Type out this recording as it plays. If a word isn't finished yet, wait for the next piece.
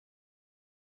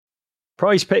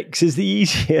Prize Picks is the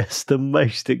easiest and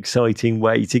most exciting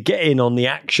way to get in on the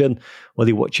action,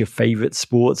 whether you watch your favourite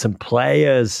sports and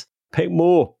players. Pick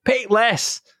more, pick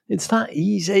less. It's that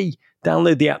easy.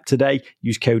 Download the app today.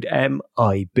 Use code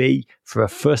MIB for a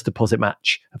first deposit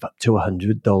match of up to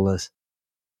 $100.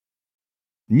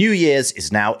 New Year's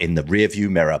is now in the rearview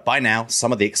mirror. By now,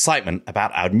 some of the excitement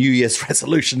about our New Year's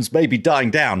resolutions may be dying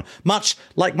down, much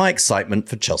like my excitement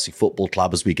for Chelsea Football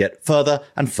Club as we get further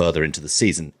and further into the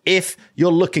season. If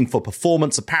you're looking for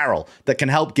performance apparel that can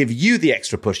help give you the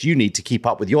extra push you need to keep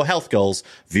up with your health goals,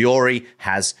 Vuori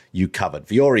has you covered.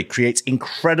 Vuori creates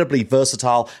incredibly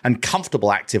versatile and comfortable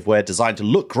activewear designed to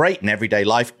look great in everyday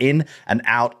life, in and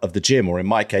out of the gym, or in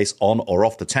my case, on or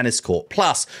off the tennis court.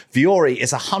 Plus, Vuori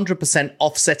is 100%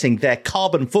 offsetting their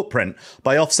carbon footprint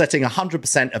by offsetting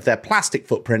 100% of their plastic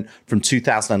footprint from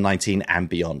 2019 and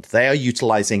beyond. They are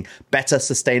utilizing better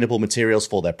sustainable materials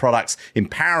for their products,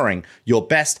 empowering your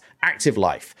best active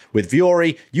life. With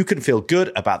Vuori, you can feel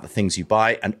good about the things you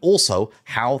buy and also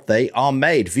how they are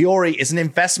made. Vuori is an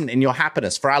investment in your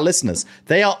happiness. For our listeners,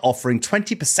 they are offering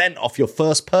 20% off your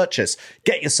first purchase.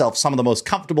 Get yourself some of the most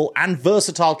comfortable and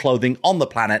versatile clothing on the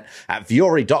planet at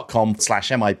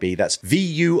vuori.com/MIB. That's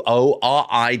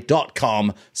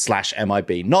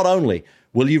VUORI.com/MIB. Not only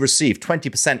will you receive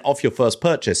 20% off your first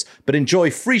purchase, but enjoy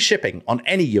free shipping on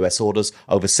any US orders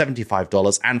over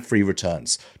 $75 and free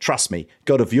returns. Trust me,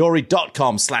 go to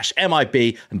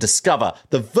vuori.com/MIB and discover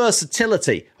the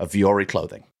versatility of Vuori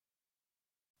clothing.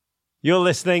 You're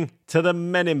listening to the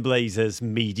Men in Blazers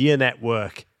Media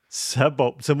Network,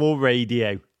 Suboptimal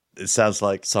Radio. It sounds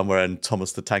like somewhere in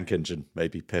Thomas the Tank Engine,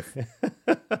 maybe, Piff.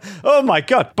 Oh my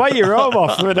God, bite your arm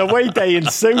off for an away day in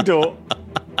Sodor.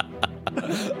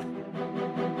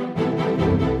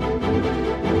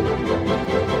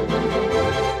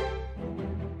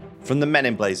 From the Men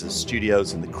in Blazers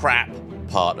studios in the crap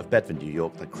part of Bedford, New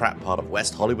York, the crap part of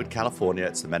West Hollywood, California,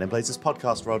 it's the Men in Blazers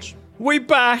podcast, Rog. We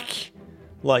back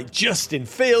like Justin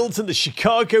Fields and the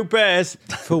Chicago Bears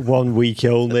for 1 week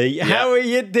only. Yeah. How are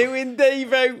you doing,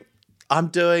 Davo? I'm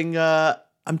doing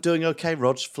okay.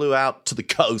 Rog flew out to the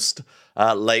coast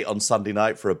late on Sunday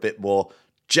night for a bit more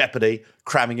Jeopardy,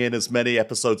 cramming in as many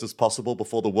episodes as possible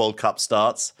before the World Cup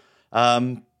starts.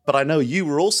 But I know you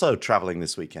were also traveling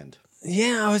this weekend.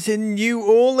 Yeah, I was in New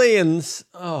Orleans.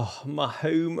 Oh, my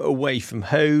home away from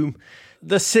home.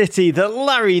 The city that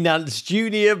Larry Nance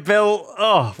Jr. built.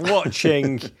 Oh,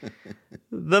 watching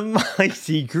the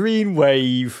mighty Green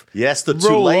Wave. Yes, the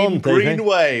Tulane Green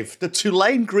Wave. The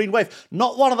Tulane Green Wave.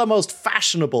 Not one of the most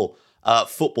fashionable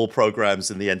football programs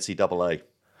in the NCAA.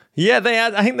 Yeah,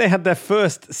 I think they had their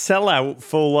first sellout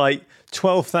for like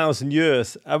 12,000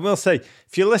 years. I will say,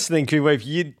 if you're listening, Green Wave,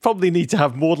 you probably need to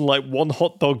have more than like one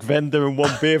hot dog vendor and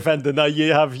one beer vendor. Now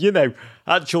you have,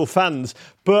 actual fans.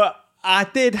 But I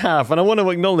did have, and I want to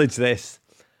acknowledge this,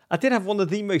 I did have one of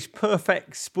the most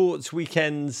perfect sports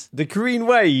weekends. The Green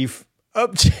Wave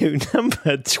up to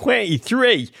number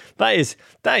 23. That is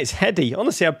heady.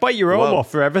 Honestly, I'd bite your arm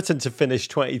off for Everton to finish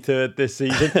 23rd this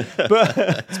season.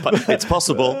 But it's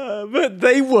possible. But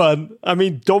they won. I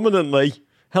mean, dominantly.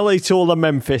 Hello to all the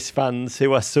Memphis fans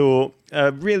who I saw.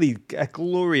 Really a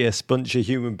glorious bunch of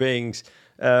human beings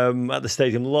at the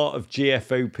stadium. A lot of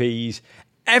GFOPs.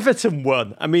 Everton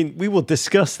won. I mean, we will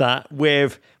discuss that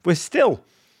with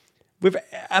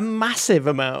a massive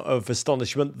amount of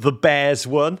astonishment. The Bears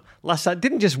won last night.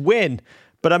 Didn't just win,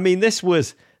 but I mean, this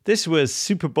was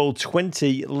Super Bowl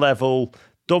 20 level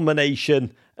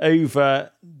domination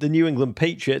over the New England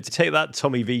Patriots. Take that,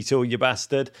 Tommy Vito, you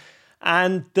bastard.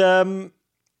 And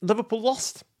Liverpool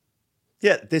lost.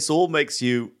 Yeah, this all makes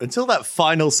you, until that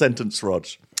final sentence, Rog,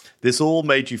 this all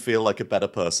made you feel like a better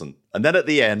person. And then at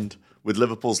the end, with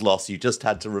Liverpool's loss, you just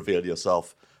had to reveal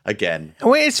yourself again.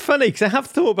 Well, it's funny because I have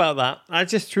thought about that. I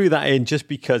just threw that in just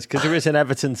because there is an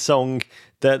Everton song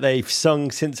that they've sung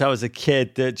since I was a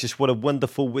kid. That just what a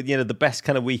wonderful, the best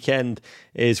kind of weekend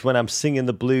is when I'm singing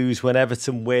the blues when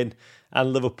Everton win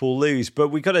and Liverpool lose. But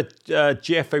we got a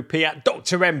GFOP at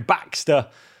Dr. M. Baxter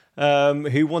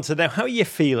who wants to know, how are you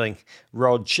feeling,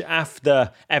 Rog,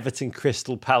 after Everton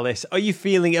Crystal Palace? Are you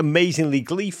feeling amazingly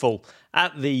gleeful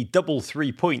at the double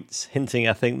 3 points, hinting,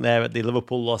 I think, there at the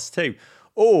Liverpool loss too?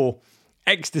 Or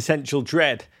existential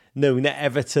dread, knowing that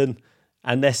Everton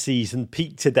and their season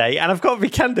peaked today? And I've got to be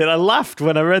candid, I laughed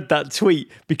when I read that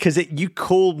tweet because you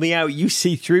called me out. You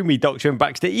see through me, Dr. M.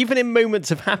 Baxter. Even in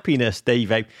moments of happiness,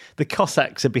 Davo, the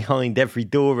Cossacks are behind every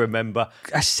door, remember.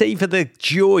 I savour the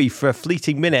joy for a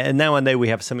fleeting minute, and now I know we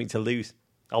have something to lose.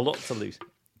 A lot to lose.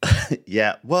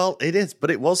 Yeah, well, it is,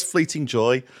 but it was fleeting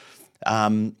joy.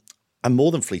 And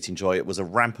more than fleeting joy, it was a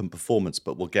rampant performance,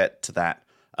 but we'll get to that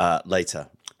later.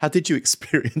 How did you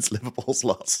experience Liverpool's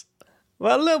loss?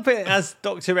 Well, a little bit, as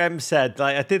Dr. M said,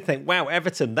 like I did think, wow,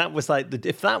 Everton, that was like,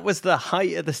 if that was the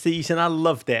height of the season, I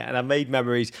loved it and I made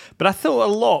memories. But I thought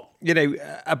a lot,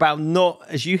 about not,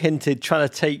 as you hinted, trying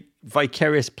to take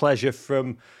vicarious pleasure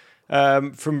from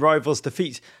rivals'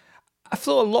 defeats. I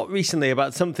thought a lot recently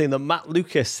about something that Matt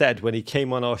Lucas said when he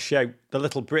came on our show, the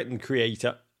Little Britain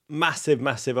creator, massive,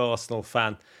 massive Arsenal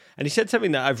fan. And he said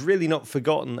something that I've really not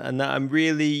forgotten and that I'm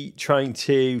really trying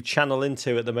to channel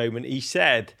into at the moment. He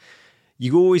said,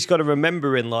 you always got to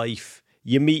remember in life,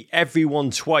 you meet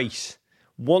everyone twice.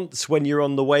 Once when you're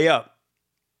on the way up,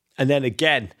 and then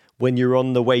again when you're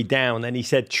on the way down. And he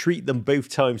said, treat them both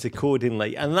times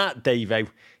accordingly. And that, Davo,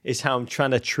 is how I'm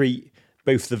trying to treat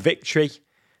both the victory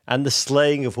and the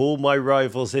slaying of all my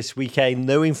rivals this weekend,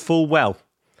 knowing full well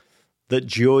that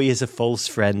joy is a false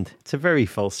friend. It's a very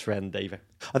false friend, Davo.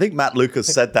 I think Matt Lucas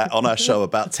said that on our show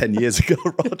about 10 years ago,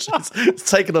 Roger.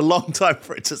 It's taken a long time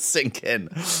for it to sink in.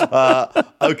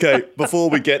 Okay, before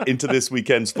we get into this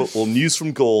weekend's football, news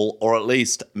from Gaul, or at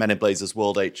least Men in Blazers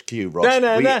World HQ,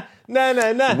 Roger.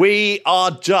 No. We are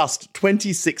just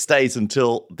 26 days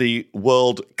until the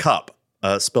World Cup,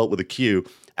 spelt with a Q,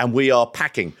 and we are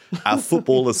packing our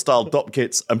footballer-style dop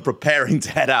kits and preparing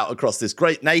to head out across this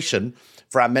great nation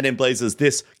for our Men in Blazers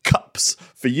This Cups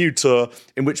for You tour,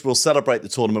 in which we'll celebrate the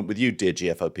tournament with you, dear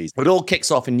GFOPs. It all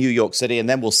kicks off in New York City, and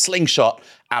then we'll slingshot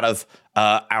out of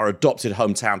our adopted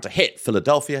hometown to hit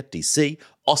Philadelphia, DC,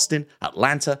 Austin,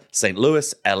 Atlanta, St.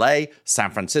 Louis, LA,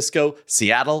 San Francisco,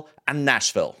 Seattle, and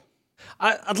Nashville.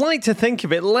 I'd like to think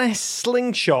of it less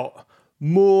slingshot,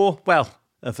 more,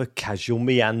 of a casual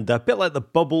meander, a bit like the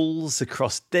bubbles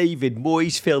across David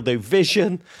Moyes' Field of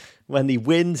Vision when he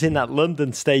wins in that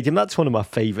London stadium. That's one of my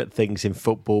favourite things in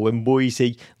football. When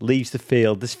Moisey leaves the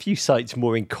field, there's few sights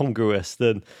more incongruous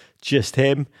than just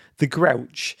him, the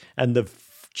grouch, and the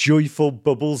joyful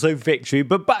bubbles of victory.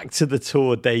 But back to the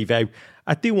tour, Davo.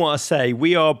 I do want to say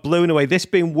we are blown away. This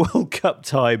being World Cup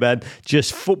time and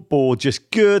just football, just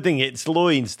girding its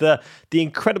loins. The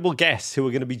incredible guests who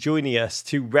are going to be joining us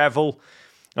to revel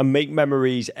and make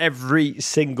memories every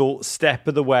single step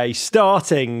of the way,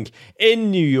 starting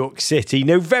in New York City,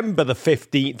 November the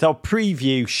 15th, our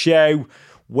preview show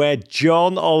where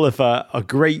John Oliver, a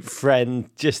great friend,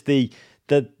 just the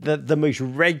most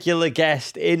regular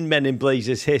guest in Men in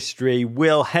Blazers history,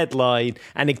 will headline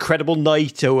an incredible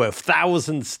night of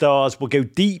 1,000 stars. We'll go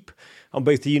deep on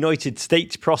both the United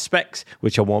States prospects,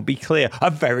 which I won't be clear,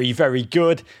 are very, very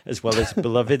good, as well as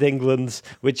beloved England's,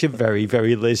 which are very,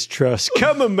 very Liz Truss.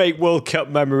 Come and make World Cup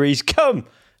memories. Come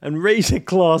and raise a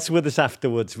glass with us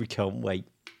afterwards. We can't wait.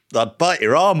 I'd bite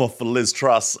your arm off for Liz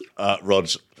Truss, Rog.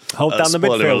 Hold down the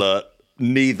midfield. Spoiler alert,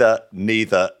 neither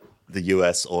the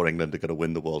US or England are going to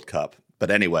win the World Cup.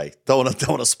 But anyway, don't want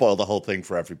to spoil the whole thing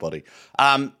for everybody.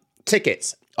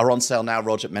 Tickets are on sale now,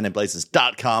 Rog, at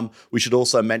meninblazers.com. We should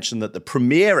also mention that the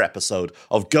premiere episode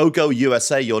of Go Go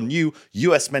USA, your new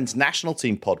US men's national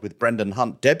team pod with Brendan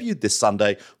Hunt, debuted this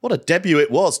Sunday. What a debut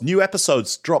it was. New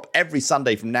episodes drop every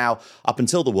Sunday from now up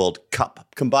until the World Cup.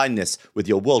 Combine this with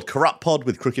your World Corrupt pod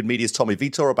with Crooked Media's Tommy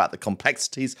Vitor about the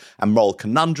complexities and moral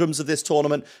conundrums of this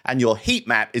tournament, and your heat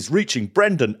map is reaching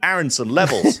Brendan Aronson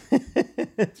levels.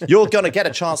 You're going to get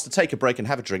a chance to take a break and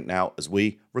have a drink now as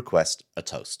we request a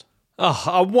toast. Oh,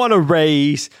 I want to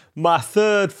raise my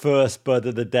third first bud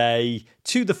of the day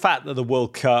to the fact that the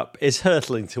World Cup is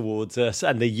hurtling towards us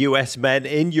and the US men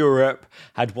in Europe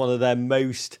had one of their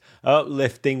most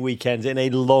uplifting weekends in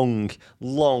a long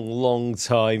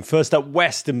time. First up,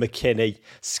 Weston McKennie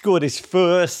scored his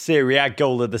first Serie A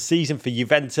goal of the season for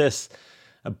Juventus.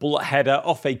 A bullet header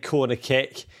off a corner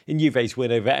kick in Juve's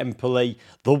win over Empoli.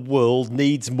 The world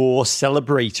needs more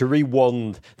celebratory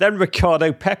wand. Then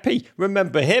Ricardo Pepi,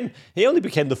 remember him? He only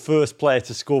became the first player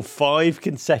to score 5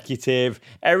 consecutive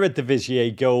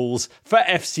Eredivisie goals for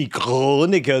FC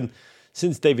Groningen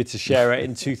since David Teixeira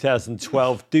in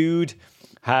 2012. Dude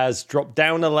has dropped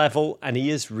down a level and he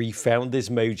has refound his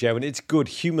mojo, and it's good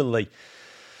humanly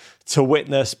to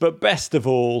witness. But best of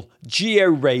all,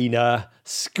 Gio Reyna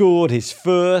scored his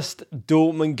first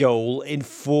Dortmund goal in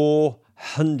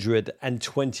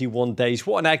 421 days.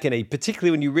 What an agony,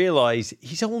 particularly when you realise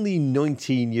he's only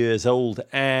 19 years old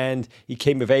and he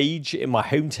came of age in my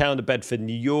hometown of Bedford,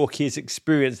 New York. He has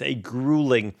experienced a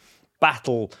gruelling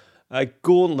battle, a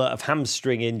gauntlet of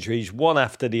hamstring injuries, one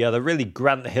after the other, really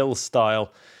Grant Hill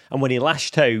style. And when he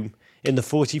lashed home, in the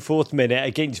 44th minute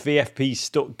against VfB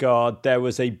Stuttgart, there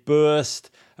was a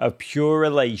burst of pure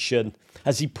elation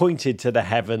as he pointed to the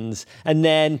heavens and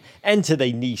then entered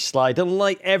a knee slide. And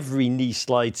like every knee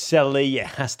slide, Selly, it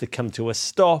has to come to a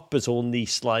stop, as all knee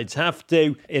slides have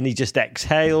to. And he just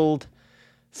exhaled,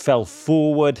 fell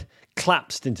forward,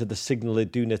 collapsed into the Signal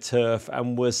Iduna turf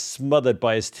and was smothered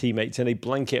by his teammates in a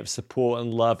blanket of support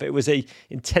and love. It was a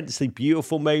intensely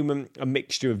beautiful moment, a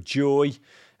mixture of joy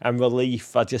and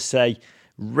relief. I just say,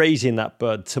 raising that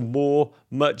bird to more,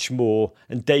 much more.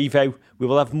 And Davo, we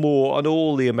will have more on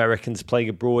all the Americans playing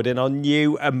abroad in our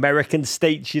new American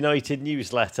States United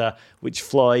newsletter, which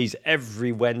flies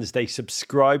every Wednesday.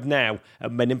 Subscribe now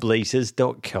at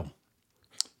meninblazers.com.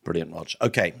 Brilliant, Rog.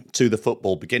 Okay, to the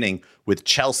football, beginning with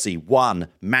Chelsea 1,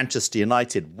 Manchester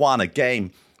United 1, a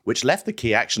game which left the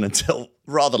key action until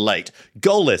rather late.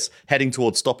 Goalless, heading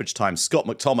towards stoppage time. Scott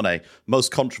McTominay,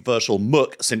 most controversial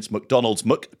muck since McDonald's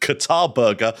Qatar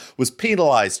burger, was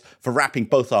penalised for wrapping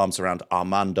both arms around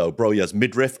Armando Broja's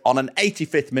midriff on an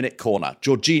 85th minute corner.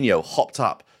 Jorginho hopped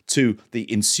up to the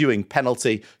ensuing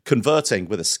penalty, converting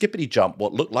with a skippity jump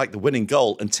what looked like the winning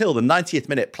goal until the 90th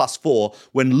minute +4,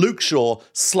 when Luke Shaw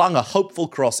slung a hopeful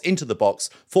cross into the box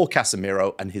for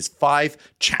Casemiro and his 5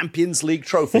 Champions League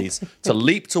trophies to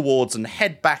leap towards and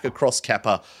head back across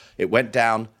Kepa. It went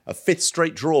down, a 5th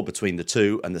straight draw between the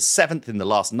two, and the 7th in the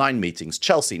last 9 meetings.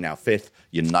 Chelsea now 5th,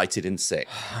 United in 6th.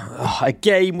 A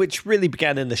game which really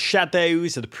began in the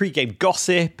shadows of the pre-game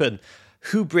gossip and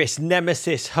hubris,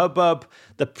 nemesis, hubbub.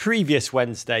 The previous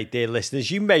Wednesday, dear listeners,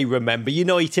 you may remember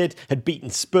United had beaten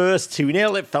Spurs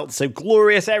 2-0. It felt so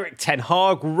glorious. Erik ten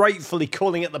Hag rightfully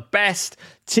calling it the best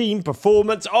team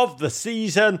performance of the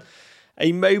season.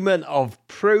 A moment of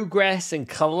progress and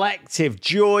collective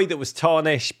joy that was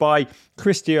tarnished by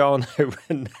Cristiano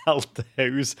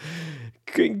Ronaldo's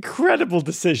incredible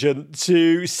decision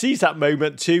to seize that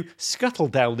moment to scuttle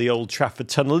down the Old Trafford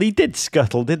tunnel. He did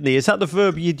scuttle, didn't he? Is that the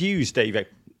verb you'd use, David?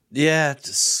 Yeah,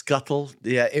 scuttle.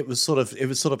 Yeah, it was sort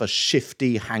of a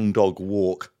shifty hangdog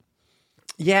walk.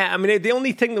 Yeah, I mean, the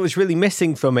only thing that was really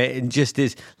missing from it in just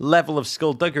his level of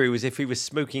skullduggery was if he was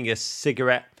smoking a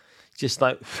cigarette. Just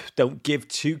like, don't give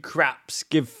 2 craps,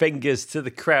 give fingers to the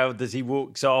crowd as he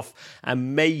walks off,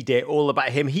 and made it all about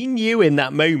him. He knew in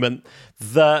that moment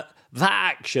that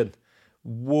action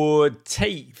would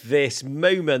take this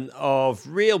moment of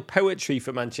real poetry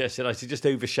for Manchester United, just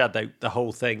overshadow the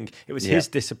whole thing. It was his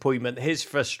disappointment, his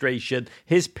frustration,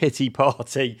 his pity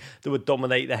party that would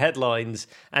dominate the headlines.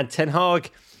 And Ten Hag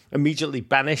immediately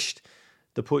banished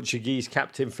the Portuguese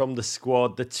captain from the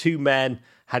squad. The two men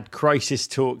had crisis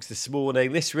talks this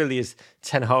morning. This really is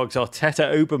Ten Hag's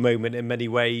Arteta-Oba moment in many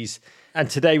ways. And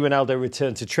today, Ronaldo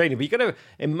returned to training. But you've got to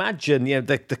imagine,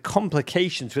 the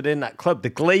complications within that club. The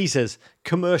Glazers,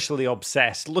 commercially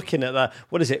obsessed, looking at the,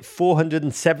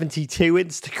 472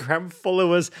 Instagram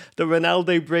followers that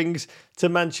Ronaldo brings to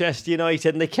Manchester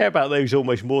United. And they care about those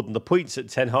almost more than the points that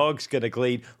Ten Hag's going to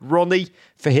glean. Ronnie,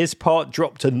 for his part,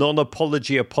 dropped a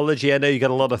non-apology apology. I know you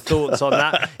got a lot of thoughts on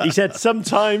that. He said,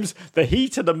 sometimes the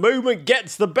heat of the moment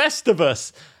gets the best of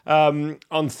us.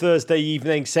 On Thursday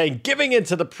evening, saying giving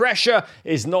into the pressure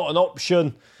is not an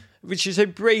option, which is a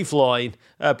brave line,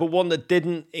 but one that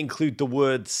didn't include the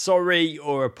word sorry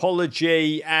or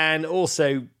apology, and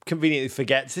also conveniently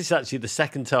forgets this is actually the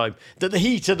second time that the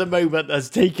heat of the moment has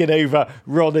taken over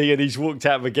Ronnie and he's walked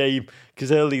out of a game,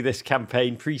 because early this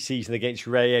campaign, pre-season against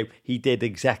Rayo, he did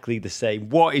exactly the same.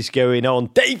 What is going on?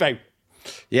 Davo!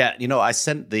 Yeah, I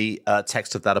sent the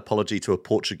text of that apology to a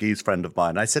Portuguese friend of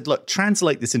mine. I said, look,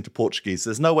 translate this into Portuguese.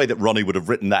 There's no way that Ronnie would have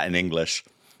written that in English,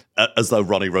 as though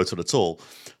Ronnie wrote it at all.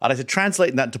 And I said,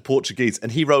 translating that into Portuguese.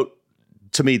 And he wrote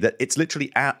to me that it's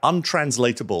literally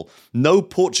untranslatable. No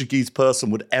Portuguese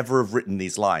person would ever have written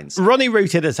these lines. Ronnie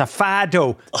wrote it as a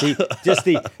fado,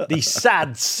 the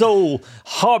sad soul,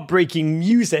 heartbreaking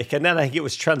music. And then I think it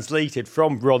was translated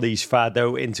from Ronnie's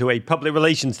fado into a public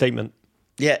relations statement.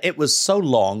 Yeah, it was so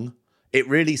long, it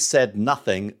really said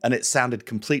nothing, and it sounded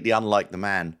completely unlike the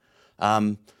man.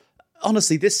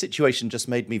 Honestly, this situation just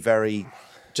made me very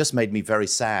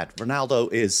sad.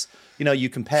 Ronaldo is, you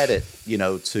compared it,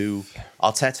 to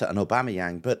Arteta and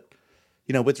Aubameyang, but,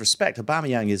 with respect,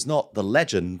 Aubameyang is not the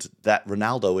legend that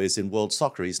Ronaldo is in world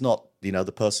soccer. He's not,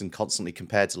 the person constantly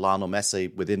compared to Lionel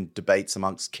Messi within debates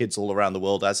amongst kids all around the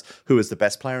world as who is the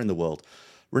best player in the world.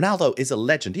 Ronaldo is a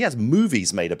legend. He has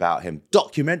movies made about him,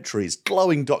 documentaries,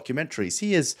 glowing documentaries.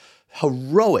 He is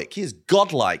heroic. He is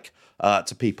godlike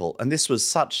to people. And this was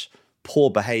such poor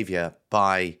behavior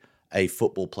by a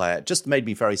football player. It just made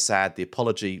me very sad. The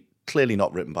apology, clearly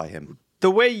not written by him.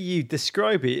 the way you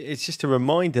describe it, it's just a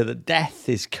reminder that death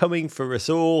is coming for us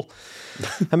all.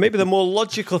 And maybe the more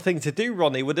logical thing to do,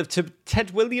 Ronnie, would have to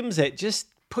Ted Williams it. Just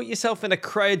put yourself in a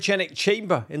cryogenic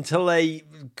chamber until they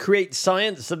create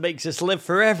science that makes us live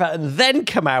forever and then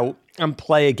come out and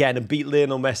play again and beat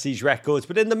Lionel Messi's records.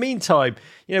 But in the meantime,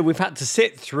 we've had to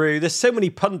sit through. There's so many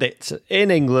pundits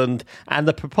in England, and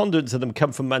the preponderance of them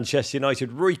come from Manchester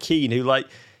United. Roy Keane, who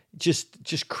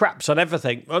just craps on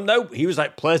everything. Well, no, he was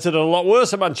players that are a lot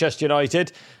worse at Manchester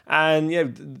United.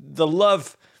 And the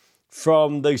love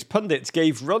from those pundits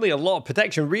gave Ronnie a lot of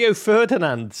protection. Rio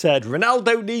Ferdinand said,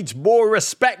 Ronaldo needs more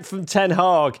respect from Ten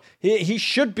Hag. He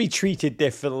should be treated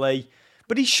differently.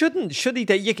 But he shouldn't, should he?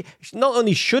 Not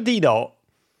only should he not,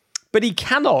 but he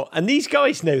cannot. And these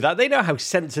guys know that. They know how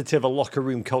sensitive a locker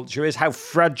room culture is, how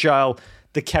fragile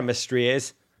the chemistry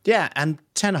is. Yeah, and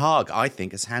Ten Hag, I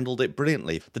think, has handled it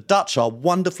brilliantly. The Dutch are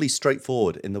wonderfully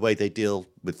straightforward in the way they deal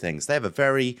with things. They have a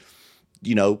very,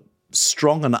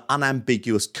 strong and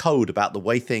unambiguous code about the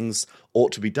way things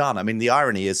ought to be done. I mean, the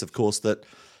irony is, of course, that,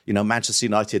 Manchester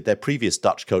United, their previous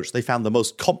Dutch coach, they found the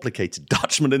most complicated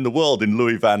Dutchman in the world in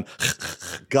Louis van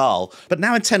Gaal. But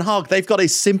now in Ten Hag, they've got a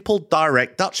simple,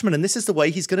 direct Dutchman, and this is the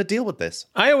way he's going to deal with this.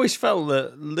 I always felt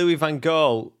that Louis van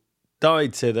Gaal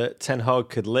died so that Ten Hag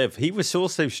could live. He was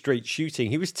also straight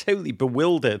shooting. He was totally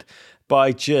bewildered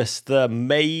by just the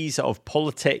maze of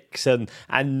politics and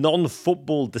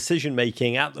non-football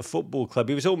decision-making at the football club.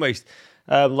 He was almost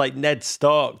like Ned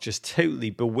Stark, just totally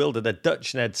bewildered, a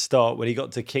Dutch Ned Stark when he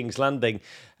got to King's Landing.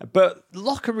 But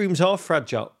locker rooms are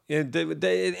fragile. In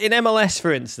MLS,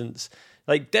 for instance,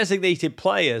 designated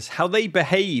players, how they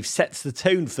behave sets the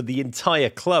tone for the entire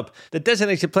club. The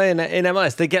designated player in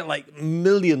MLS, they get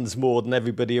millions more than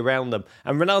everybody around them.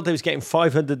 And Ronaldo's getting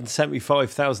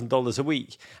 $575,000 a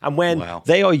week. And when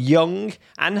they are young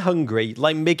and hungry,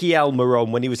 like Miggy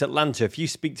Almiron when he was at Atlanta, if you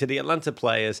speak to the Atlanta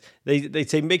players, they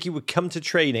say Miggy would come to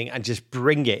training and just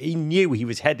bring it. He knew he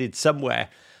was headed somewhere.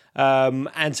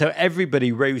 And so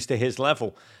everybody rose to his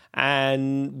level.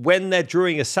 And when they're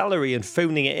drawing a salary and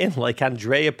phoning it in, like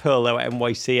Andrea Pirlo at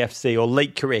NYCFC or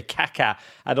late career Kaká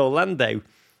at Orlando,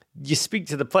 you speak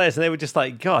to the players and they were just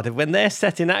like, God, when they're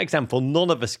setting that example, none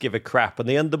of us give a crap, and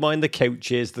they undermine the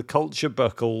coaches, the culture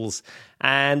buckles.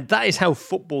 And that is how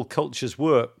football cultures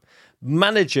work.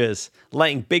 Managers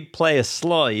letting big players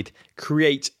slide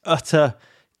create utter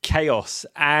chaos.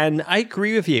 And I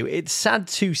agree with you. It's sad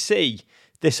to see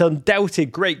this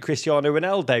undoubted great Cristiano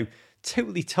Ronaldo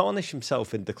totally tarnish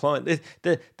himself in decline.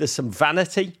 There's some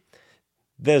vanity.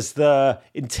 There's the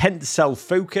intense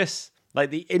self-focus,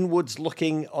 the inwards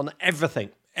looking on everything.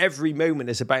 Every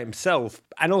moment is about himself.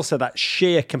 And also that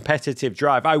sheer competitive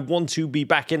drive. I want to be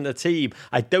back in the team.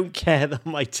 I don't care that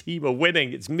my team are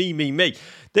winning. It's me, me, me.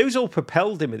 Those all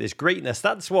propelled him with his greatness.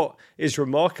 That's what is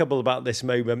remarkable about this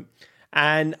moment.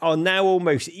 And are now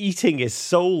almost eating his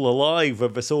soul alive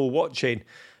with us all watching.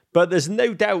 But there's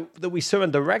no doubt that we saw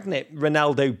under Rangnick,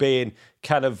 Ronaldo being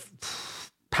kind of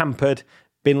pampered,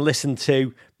 been listened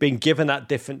to, been given that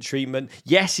different treatment.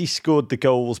 Yes, he scored the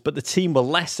goals, but the team were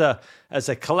lesser as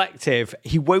a collective.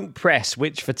 He won't press,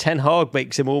 which for Ten Hag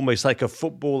makes him almost like a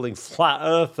footballing flat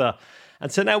earther.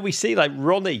 And so now we see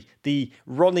Ronnie, the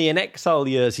Ronnie in exile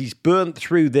years, he's burnt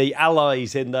through the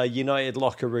allies in the United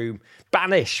locker room,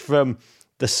 banished from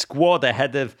the squad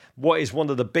ahead of what is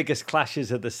one of the biggest clashes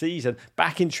of the season.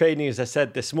 Back in training, as I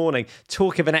said this morning,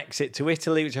 talk of an exit to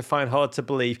Italy, which I find hard to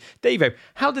believe. Davo,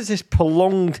 how does this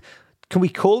prolonged, can we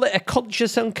call it a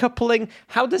conscious uncoupling?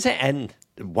 How does it end?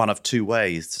 One of two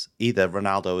ways. Either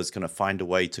Ronaldo is going to find a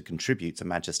way to contribute to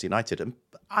Manchester United, and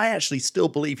I actually still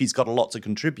believe he's got a lot to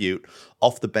contribute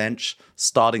off the bench,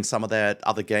 starting some of their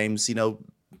other games.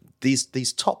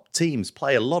 These top teams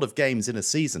play a lot of games in a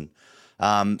season.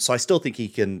 So I still think he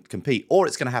can compete, or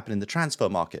it's going to happen in the transfer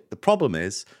market. The problem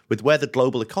is, with where the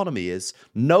global economy is,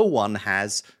 no one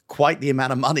has quite the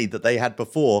amount of money that they had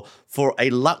before for a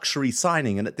luxury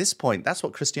signing. And at this point, that's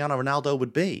what Cristiano Ronaldo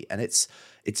would be. And it's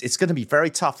going to be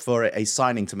very tough for a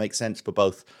signing to make sense for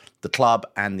both the club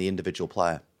and the individual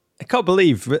player. I can't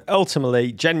believe,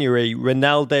 ultimately, January,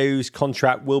 Ronaldo's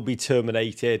contract will be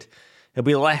terminated. He'll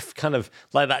be left kind of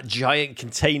like that giant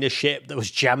container ship that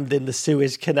was jammed in the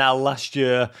Suez Canal last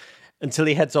year until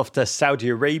he heads off to Saudi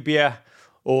Arabia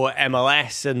or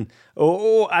MLS and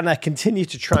I continue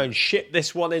to try and ship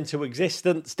this one into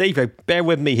existence. Davo, bear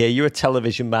with me here. You're a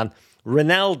television man.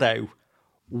 Ronaldo,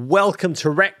 welcome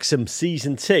to Wrexham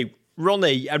Season 2.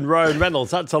 Ronnie and Ryan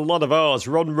Reynolds. That's a lot of R's.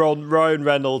 Ryan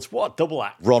Reynolds. What a double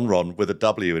act. Ron with a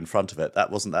W in front of it.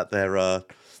 Wasn't that their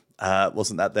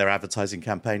Wasn't that their advertising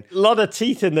campaign? A lot of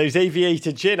teeth in those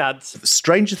Aviator gin ads.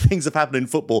 Stranger things have happened in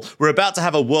football. We're about to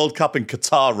have a World Cup in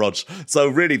Qatar, Rog. So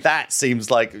really that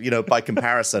seems like, by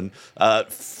comparison,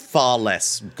 far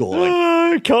less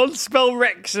galling. Can't spell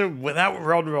Wrexham without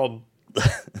Ron.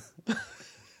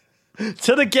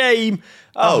 To the game.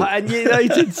 And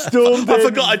United stormed in. I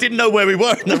forgot. I didn't know where we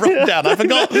were in the rundown. I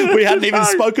forgot we hadn't even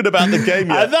spoken about the game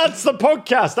yet. And that's the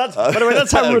podcast. By the way,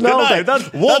 that's how Ronaldo.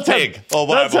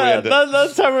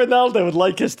 That's how Ronaldo would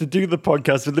like us to do the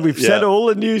podcast. We've said all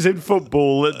the news in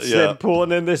football that's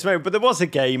important in this moment. But there was a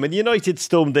game, and United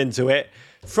stormed into it.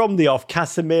 From the off,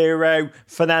 Casemiro,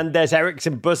 Fernandes,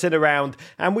 Eriksen buzzing around,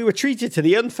 and we were treated to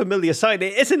the unfamiliar sight.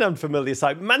 It is an unfamiliar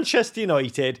sight. Manchester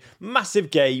United, massive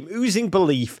game, oozing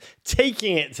belief,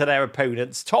 taking it to their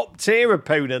opponents, top-tier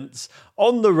opponents,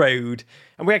 on the road.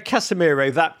 And we had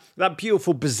Casemiro, that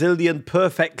beautiful Brazilian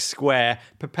perfect square,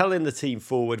 propelling the team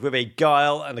forward with a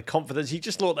guile and a confidence. He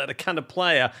just looked like the kind of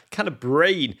player, kind of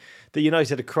brain that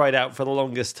United had cried out for the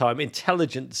longest time.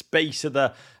 Intelligence, base of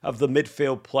the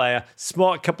midfield player.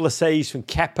 Smart couple of saves from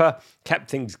Kepa, kept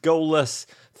things goalless.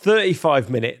 35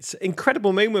 minutes.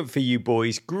 Incredible moment for you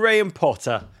boys. Graham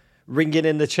Potter ringing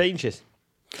in the changes.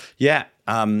 Yeah,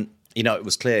 it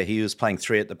was clear he was playing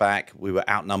three at the back. We were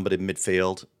outnumbered in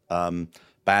midfield.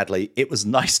 Badly. It was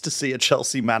nice to see a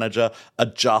Chelsea manager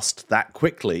adjust that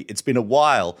quickly. It's been a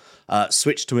while.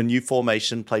 Switched to a new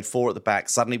formation, played four at the back.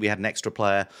 Suddenly we had an extra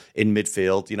player in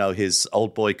midfield. His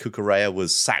old boy Cucurella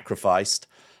was sacrificed.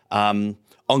 On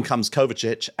comes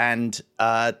Kovacic, and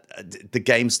the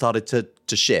game started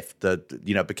to shift.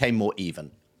 Became more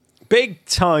even. Big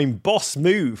time boss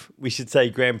move, we should say,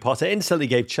 Graham Potter. Instantly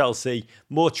gave Chelsea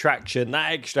more traction.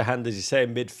 That extra hand, as you say,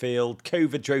 in midfield.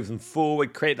 Kovac drove them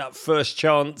forward, create that first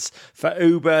chance for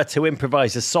Uber to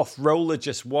improvise a soft roller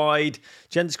just wide.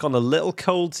 Gent's gone a little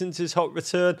cold since his hot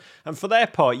return. And for their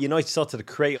part, United started to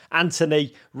create.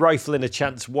 Anthony rifling a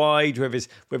chance wide with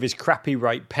his crappy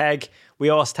right peg. We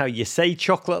asked how you say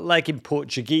chocolate leg in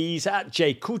Portuguese. At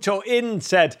J. Couto In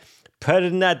said,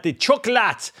 Perna de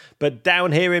chocolate. But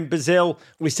down here in Brazil,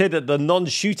 we say that the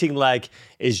non-shooting leg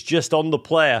is just on the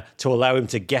player to allow him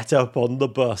to get up on the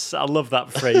bus. I love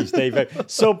that phrase, David.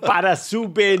 So para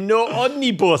subir no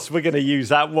ônibus, we're going to use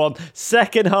that one.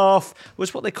 Second half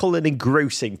was what they call an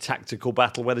engrossing tactical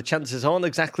battle, where the chances aren't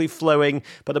exactly flowing,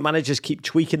 but the managers keep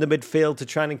tweaking the midfield to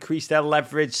try and increase their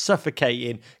leverage,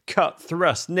 suffocating, cut,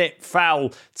 thrust, nip,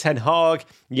 foul. Ten Hag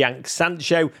yanked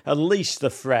Sancho, unleashed the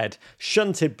Fred,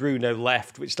 shunted Bruno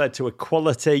left, which led to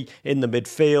equality in the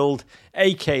midfield,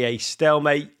 aka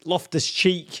stalemate.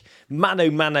 Loftus-Cheek,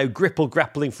 mano-mano,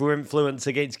 grappling for influence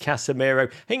against Casemiro.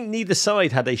 I think neither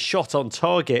side had a shot on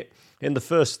target in the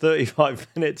first 35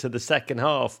 minutes of the second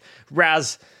half.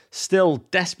 Raz still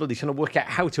desperately trying to work out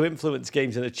how to influence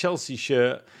games in a Chelsea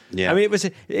shirt. Yeah. I mean,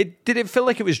 did it feel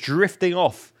like it was drifting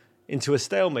off into a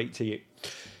stalemate to you?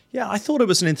 Yeah, I thought it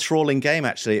was an enthralling game,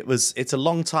 actually. It's a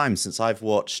long time since I've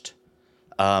watched,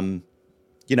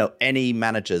 any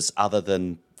managers other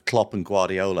than Klopp and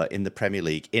Guardiola in the Premier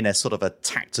League in a sort of a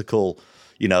tactical,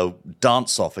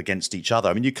 dance-off against each other.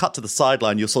 I mean, you cut to the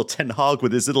sideline, you saw Ten Hag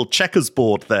with his little checkers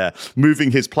board there,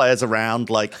 moving his players around,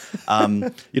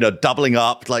 doubling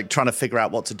up, trying to figure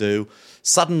out what to do.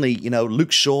 Suddenly,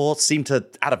 Luke Shaw seemed to,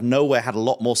 out of nowhere, had a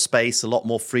lot more space, a lot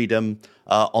more freedom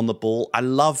on the ball. I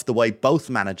love the way both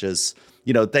managers,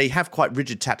 they have quite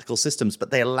rigid tactical systems, but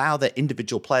they allow their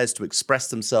individual players to express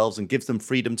themselves and give them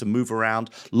freedom to move around.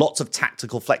 Lots of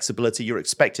tactical flexibility. You're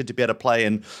expected to be able to play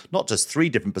in not just 3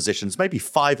 different positions, maybe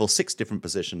 5 or 6 different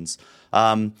positions.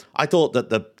 I thought that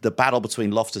the battle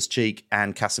between Loftus-Cheek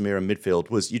and Casemiro in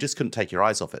midfield was, you just couldn't take your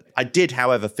eyes off it. I did,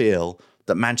 however, feel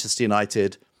that Manchester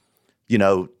United,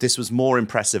 this was more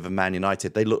impressive than Man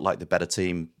United. They looked like the better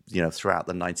team, throughout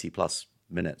the 90-plus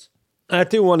minutes. I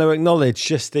do want to acknowledge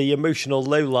just the emotional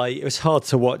lowlight. It was hard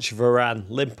to watch Varane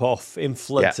limp off in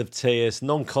floods of tears,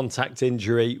 non-contact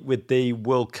injury with the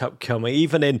World Cup coming.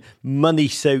 Even in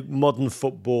money-soaked modern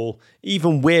football,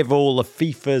 even with all of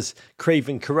FIFA's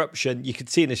craving corruption, you could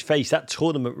see in his face that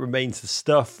tournament remains the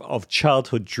stuff of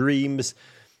childhood dreams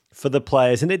for the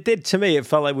players. And it did, to me, it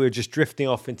felt like we were just drifting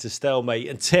off into stalemate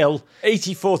until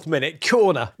 84th minute,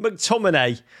 corner,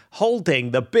 McTominay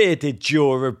holding the bearded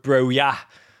jaw of Broja.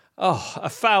 Oh, a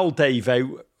foul,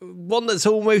 Davo. One that's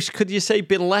almost, could you say,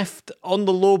 been left on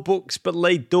the law books but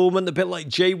laid dormant, a bit like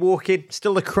jaywalking.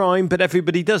 Still a crime, but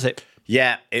everybody does it.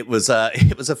 Yeah, it was a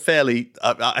fairly...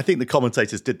 I think the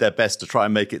commentators did their best to try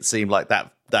and make it seem like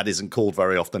that That isn't called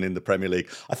very often in the Premier League.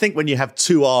 I think when you have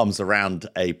two arms around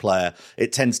a player,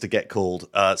 it tends to get called,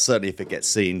 certainly if it gets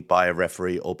seen by a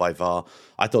referee or by VAR.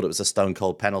 I thought it was a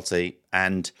stone-cold penalty.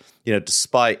 And,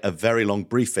 despite a very long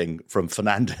briefing from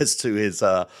Fernandes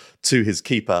to his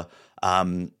keeper,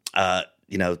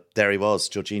 there he was,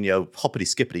 Jorginho,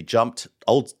 hoppity-skippity, jumped,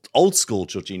 old school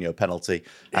Jorginho penalty,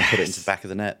 and put it into the back of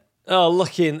the net. Oh,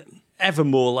 looking ever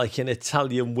more like an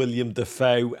Italian William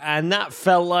Dafoe, and that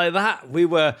felt like that. We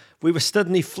were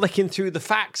suddenly flicking through the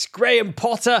facts. Graham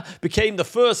Potter became the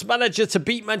first manager to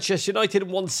beat Manchester United in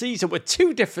one season with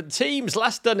two different teams,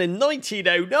 last done in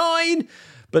 1909.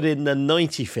 But in the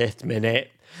 95th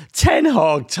minute, Ten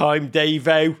Hag time,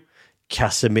 Davo.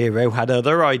 Casemiro had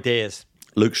other ideas.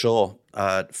 Luke Shaw,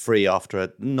 free after a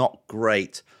not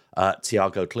great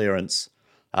Thiago clearance.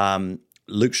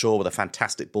 Luke Shaw with a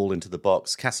fantastic ball into the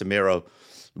box. Casemiro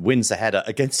wins the header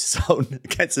against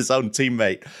his own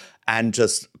teammate and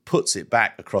just puts it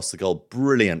back across the goal.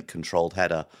 Brilliant controlled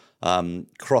header.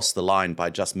 Crossed the line by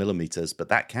just millimetres, but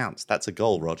that counts. That's a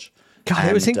goal, Rog. God,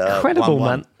 it was incredible,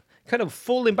 man. Kind of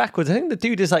falling backwards. I think the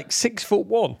dude is like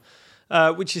 6'1",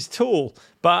 which is tall.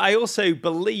 But I also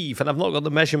believe, and I've not got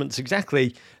the measurements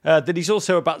exactly, that he's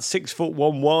also about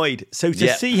 6'1" wide. So to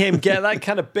see him get that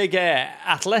kind of big air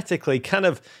athletically, kind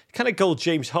of goal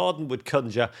James Harden would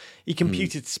conjure. He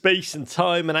computed space and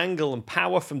time and angle and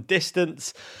power from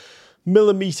distance,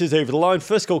 millimetres over the line.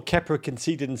 First goal Kepa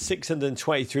conceded in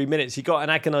 623 minutes. He got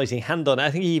an agonising hand on it. I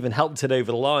think he even helped it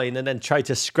over the line and then tried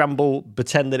to scramble,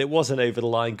 pretend that it wasn't over the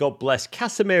line. God bless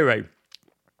Casemiro.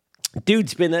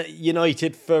 Dude's been at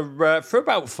United for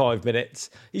about 5 minutes.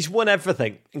 He's won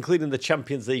everything, including the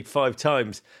Champions League 5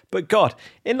 times. But God,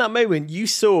 in that moment, you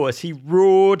saw as he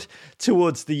roared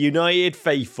towards the United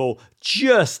faithful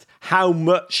just how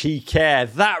much he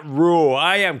cared. That roar,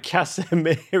 I am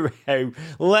Casemiro.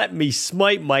 Let me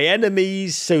smite my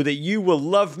enemies so that you will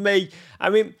love me. I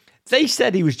mean, they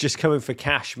said he was just coming for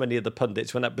cash, many of the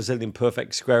pundits, when that Brazilian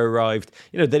perfect square arrived.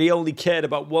 That he only cared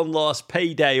about one last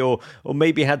payday or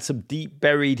maybe had some deep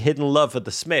buried hidden love of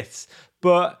the Smiths.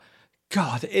 But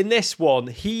God, in this one,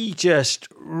 he just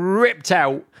ripped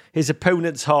out his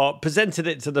opponent's heart, presented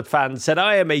it to the fans, said,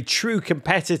 I am a true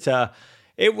competitor.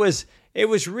 It was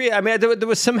real. I mean, there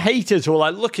were some haters who were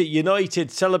like, look at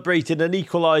United celebrating an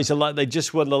equaliser like they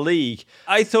just won the league.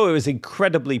 I thought it was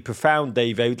incredibly profound,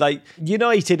 Davo. Like,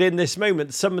 United in this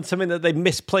moment, something that they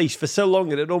misplaced for so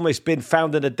long, it had almost been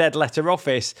found in a dead letter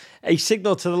office. A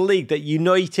signal to the league that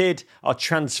United are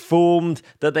transformed,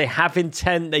 that they have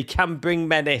intent, they can bring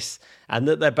menace, and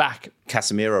that they're back.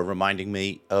 Casemiro reminding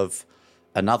me of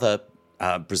another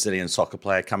Brazilian soccer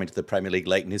player coming to the Premier League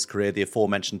late in his career, the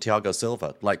aforementioned Thiago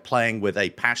Silva, like playing with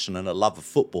a passion and a love of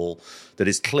football that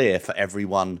is clear for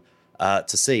everyone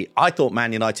to see. I thought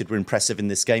Man United were impressive in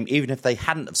this game, even if they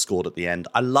hadn't have scored at the end.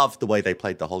 I loved the way they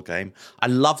played the whole game. I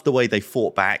loved the way they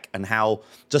fought back and how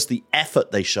just the effort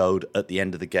they showed at the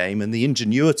end of the game and the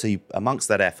ingenuity amongst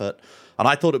that effort. And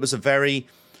I thought it was a very,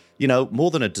 more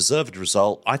than a deserved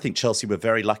result. I think Chelsea were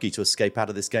very lucky to escape out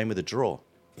of this game with a draw.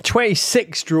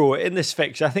 26 draw in this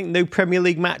fixture. I think no Premier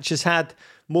League match has had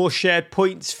more shared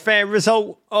points. Fair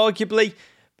result, arguably.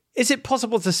 Is it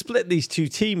possible to split these two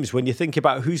teams when you think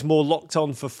about who's more locked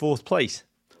on for fourth place?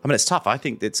 I mean, it's tough. I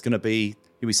think it's going to be,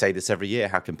 we say this every year,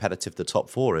 how competitive the top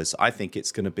four is. I think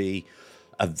it's going to be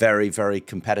a very, very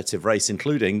competitive race,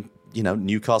 including,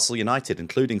 Newcastle United,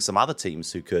 including some other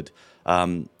teams who could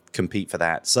compete for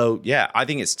that. So, yeah, I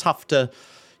think it's tough to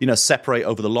separate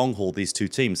over the long haul these two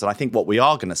teams. And I think what we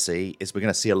are going to see is we're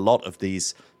going to see a lot of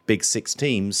these big six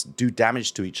teams do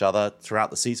damage to each other throughout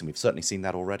the season. We've certainly seen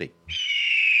that already.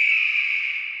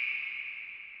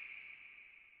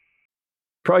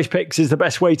 Prize Picks is the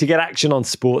best way to get action on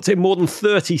sports in more than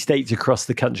 30 states across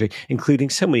the country, including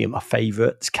so many of my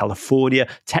favourites, California,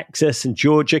 Texas and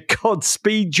Georgia.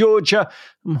 Godspeed, Georgia.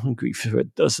 I'm hungry for a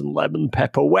dozen lemon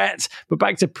pepper wet. But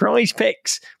back to Prize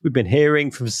Picks. We've been hearing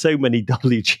from so many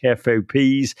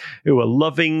WGFOPs who are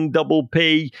loving Double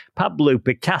P, Pablo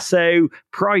Picasso.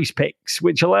 Prize Picks,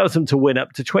 which allows them to win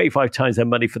up to 25 times their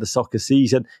money for the soccer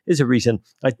season, is a reason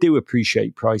I do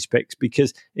appreciate Prize Picks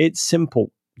because it's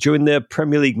simple. During the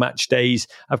Premier League match days,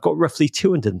 I've got roughly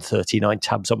 239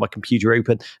 tabs on my computer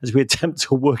open as we attempt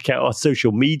to work out our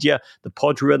social media, the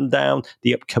pod rundown,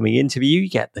 the upcoming interview. You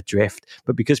get the drift.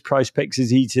 But because Prize Picks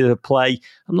is easy to play,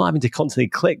 I'm not having to constantly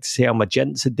click to see how my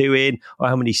gents are doing or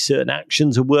how many certain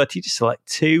actions are worth. You just select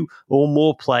two or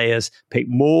more players, pick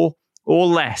more or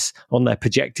less on their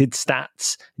projected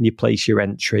stats, and you place your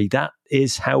entry. That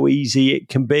is how easy it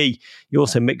can be. You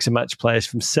also mix and match players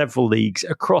from several leagues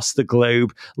across the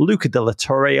globe. Luca de la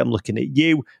Torre, I'm looking at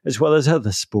you, as well as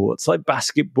other sports like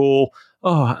basketball,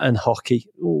 and hockey.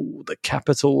 Oh, the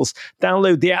Capitals.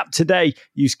 Download the app today.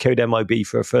 Use code MIB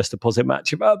for a first deposit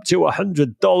match of up to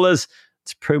 $100.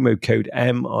 It's promo code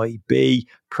MIB.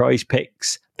 Prize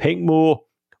picks. Pick more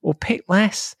or pick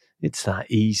less. It's that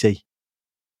easy.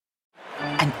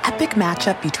 An epic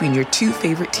matchup between your two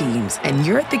favorite teams, and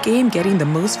you're at the game getting the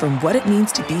most from what it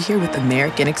means to be here with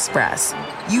American Express.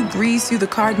 You breeze through the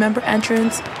card member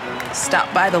entrance,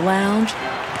 stop by the lounge.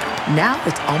 Now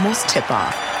it's almost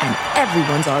tip-off, and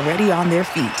everyone's already on their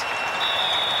feet.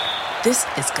 This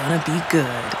is gonna be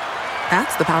good.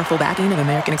 That's the powerful backing of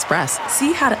American Express.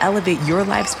 See how to elevate your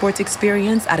live sports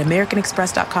experience at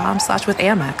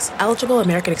americanexpress.com/withAmex. Eligible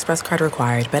American Express card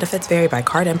required. Benefits vary by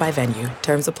card and by venue.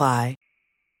 Terms apply.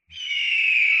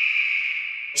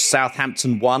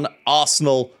 Southampton won,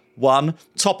 Arsenal won.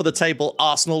 Top of the table,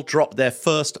 Arsenal dropped their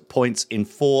first points in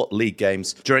 4 league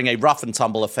games. During a rough and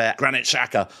tumble affair, Granit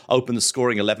Xhaka opened the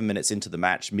scoring 11 minutes into the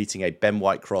match, meeting a Ben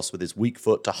White cross with his weak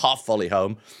foot to half volley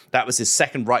home. That was his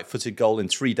second right-footed goal in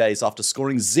 3 days after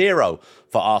scoring 0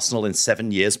 for Arsenal in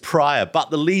 7 years prior.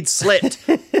 But the lead slipped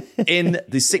in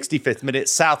the 65th minute,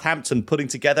 Southampton putting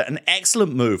together an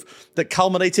excellent move that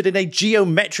culminated in a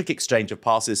geometric exchange of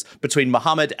passes between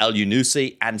Mohamed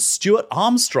El-Yunusi and Stuart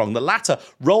Armstrong, the latter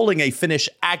rolling a finish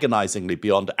agonisingly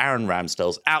beyond Aaron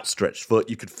Ramsdale's outstretched foot.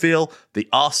 You could feel the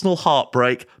Arsenal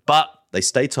heartbreak, but they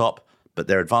stay top, but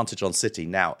their advantage on City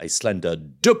now a slender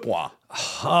 2 points.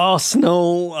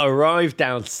 Arsenal arrived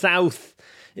down south,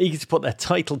 eager to put their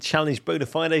title challenge bona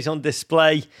fides on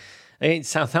display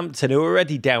against Southampton, who were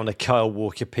already down a Kyle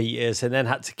Walker-Peters and then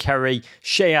had to carry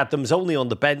Shea Adams only on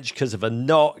the bench because of a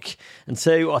knock. And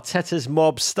so Arteta's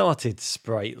mob started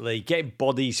sprightly, getting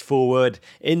bodies forward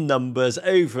in numbers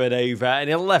over and over. And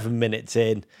 11 minutes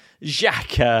in,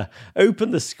 Xhaka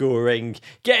opened the scoring,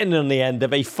 getting on the end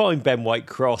of a fine Ben White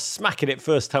cross, smacking it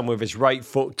first time with his right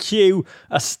foot. Cue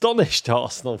astonished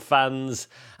Arsenal fans.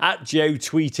 At Joe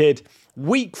tweeted,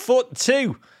 "Weak foot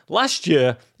too. Last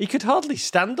year, he could hardly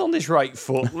stand on his right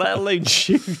foot, let alone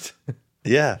shoot."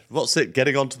 Yeah, what's it,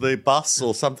 getting onto the bus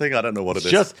or something? I don't know what it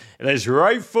is. Just his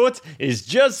right foot is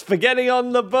just for getting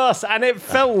on the bus. And it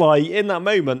felt like, in that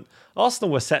moment,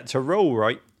 Arsenal were set to roll,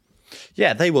 right?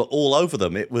 Yeah, they were all over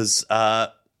them. It was, I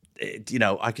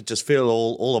could just feel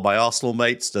all of my Arsenal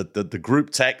mates. The group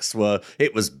texts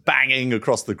it was banging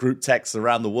across the group texts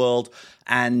around the world.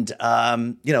 And,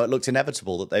 it looked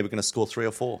inevitable that they were going to score 3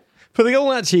 or 4. But the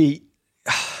goal actually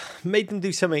made them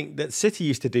do something that City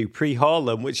used to do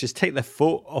pre-Haaland, which is take their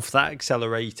foot off that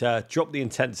accelerator, drop the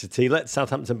intensity, let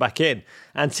Southampton back in.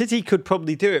 And City could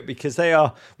probably do it because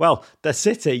they're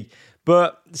City.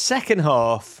 But second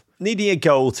half, needing a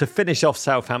goal to finish off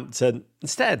Southampton,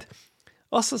 instead,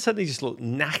 Arsenal suddenly just looked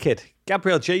knackered.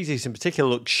 Gabriel Jesus in particular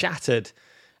looked shattered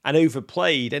and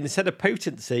overplayed, and instead of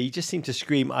potency, he just seemed to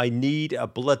scream, "I need a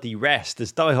bloody rest,"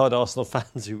 as diehard Arsenal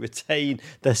fans who retain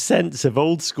the sense of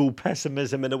old-school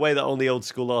pessimism in a way that only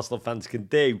old-school Arsenal fans can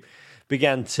do,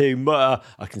 began to mutter,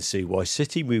 "I can see why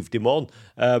City moved him on."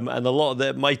 And a lot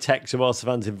of my texts of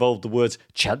Arsenal fans involved the words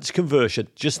 "chance conversion,"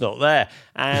 just not there.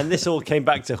 And this all came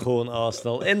back to haunt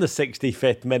Arsenal. In the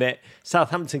 65th minute,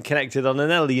 Southampton connected on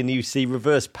an El-Yunusi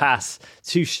reverse pass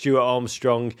to Stuart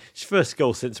Armstrong. His first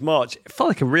goal since March. It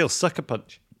felt like a real sucker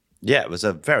punch. Yeah, it was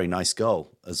a very nice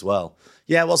goal as well.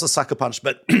 Yeah, it was a sucker punch,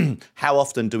 but how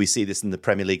often do we see this in the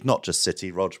Premier League? Not just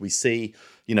City, Rog. We see,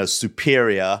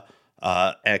 superior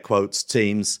air quotes,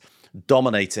 teams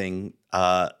dominating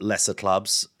lesser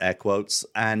clubs, air quotes,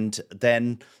 and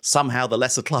then somehow the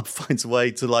lesser club finds a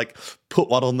way to put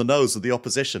one on the nose of the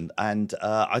opposition. And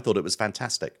I thought it was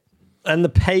fantastic. And the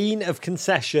pain of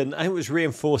concession, I think, was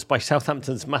reinforced by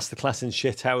Southampton's masterclass in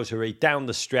shithousery down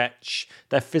the stretch.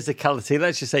 Their physicality,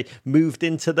 let's just say, moved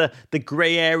into the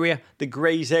grey area, the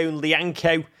grey zone.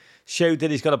 Lianco showed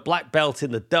that he's got a black belt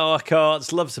in the dark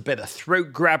arts, loves a bit of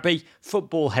throat grabby,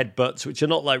 football headbutts, which are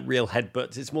not like real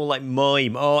headbutts. It's more like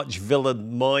arch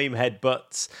villain mime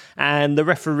headbutts. And the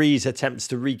referee's attempts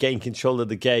to regain control of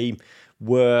the game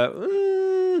were...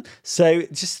 So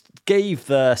it just gave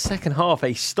the second half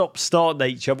a stop-start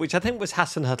nature, which I think was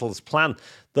Hasenhüttl's plan.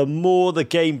 The more the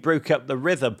game broke up the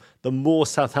rhythm, the more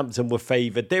Southampton were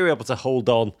favoured. They were able to hold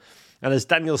on. And as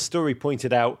Daniel Story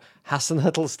pointed out,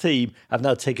 Hasenhüttl's team have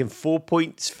now taken 4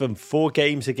 points from 4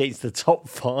 games against the top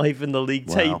 5 in the league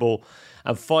table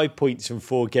and 5 points from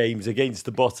 4 games against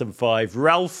the bottom 5.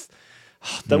 Ralph,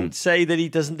 Don't say that he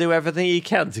doesn't do everything he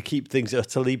can to keep things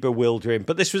utterly bewildering.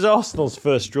 But this was Arsenal's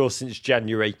first draw since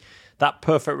January. That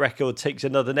perfect record takes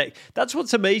another neck. That's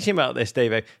what's amazing about this,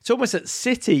 David. It's almost that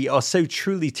City are so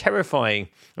truly terrifying.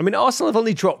 I mean, Arsenal have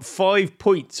only dropped 5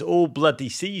 points all bloody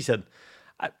season.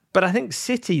 But I think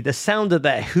City, the sound of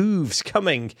their hooves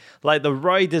coming, like the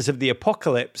riders of the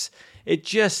apocalypse,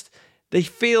 they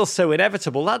feel so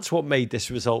inevitable. That's what made this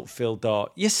result feel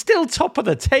dark. You're still top of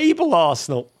the table,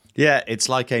 Arsenal. Yeah, it's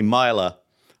like a miler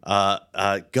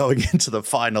going into the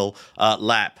final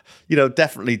lap.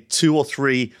 Definitely 2 or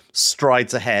 3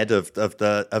 strides ahead of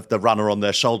the runner on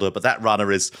their shoulder, but that runner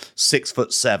is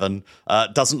 6'7",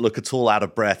 doesn't look at all out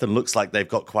of breath, and looks like they've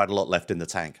got quite a lot left in the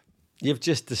tank. You've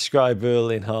just described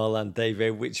Erling Haaland,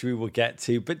 David, which we will get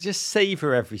to, but just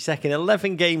savour every second.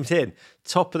 11 games in,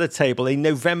 top of the table, a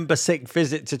November 6th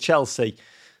visit to Chelsea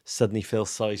suddenly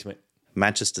feels seismic.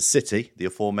 Manchester City, the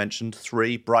aforementioned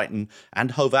 3, Brighton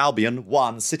and Hove Albion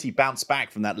 1. City bounced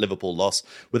back from that Liverpool loss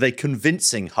with a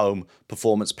convincing home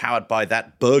performance powered by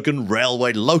that Bergen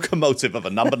Railway locomotive of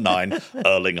a number 9,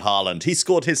 Erling Haaland. He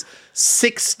scored his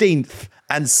 16th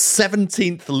and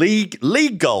 17th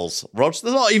league goals. Rog,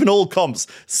 they're not even all comps.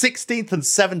 16th and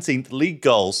 17th league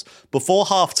goals before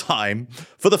half-time.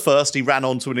 For the first, he ran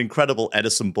onto an incredible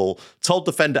Edison ball, told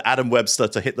defender Adam Webster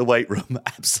to hit the weight room.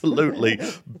 Absolutely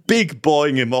big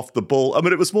boying him off the ball. I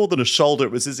mean, it was more than a shoulder.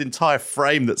 It was his entire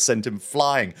frame that sent him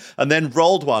flying, and then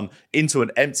rolled one into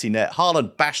an empty net.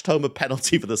 Haaland bashed home a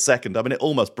penalty for the second. I mean, it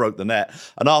almost broke the net.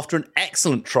 And after an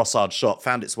excellent Trossard shot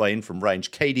found its way in from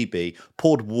range, KDB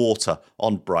poured water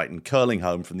on Brighton, curling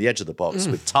home from the edge of the box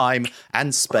with time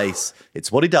and space.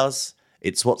 It's what he does.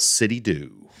 It's what City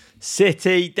do.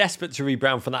 City, desperate to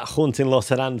rebound from that haunting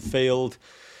loss at Anfield.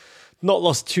 Not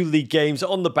lost 2 league games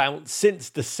on the bounce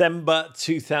since December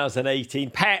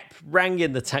 2018. Pep rang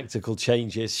in the tactical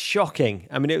changes. Shocking.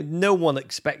 I mean, no one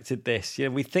expected this.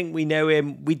 We think we know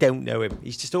him. We don't know him.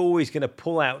 He's just always going to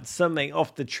pull out something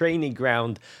off the training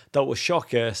ground that will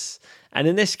shock us. And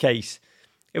in this case,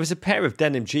 it was a pair of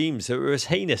denim jeans that were as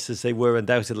heinous as they were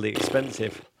undoubtedly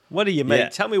expensive. What do you make? Yeah.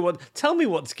 Tell me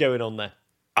what's going on there.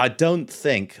 I don't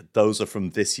think those are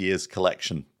from this year's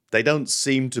collection. They don't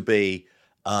seem to be,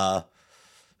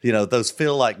 those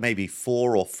feel like maybe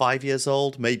 4 or 5 years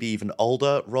old, maybe even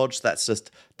older. Rog,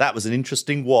 that was an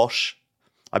interesting wash.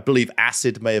 I believe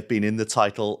acid may have been in the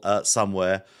title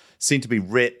somewhere. Seemed to be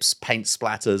rips, paint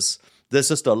splatters. There's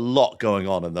just a lot going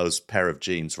on in those pair of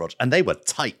jeans, Rog. And they were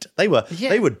tight. They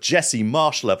were Jesse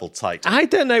Marsh level tight. I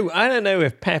don't know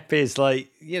if Pep is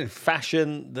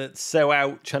fashion that's so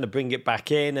out trying to bring it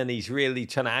back in, and he's really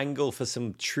trying to angle for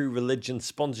some True Religion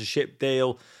sponsorship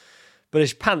deal. But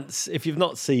his pants, if you've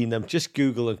not seen them, just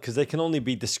Google them, because they can only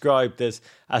be described as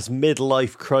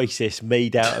midlife crisis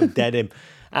made out of denim.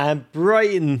 And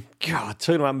Brighton, God,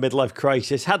 talking about midlife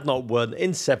crisis, had not won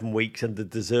in 7 weeks under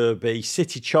De Zerbi.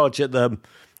 City charge at them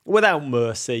without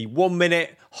mercy. 1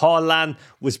 minute, Haaland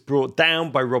was brought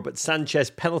down by Robert Sanchez.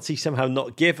 Penalty somehow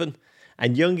not given.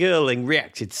 And young Erling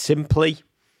reacted simply,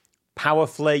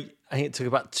 powerfully. I think it took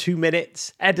about 2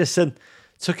 minutes. Edison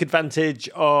took advantage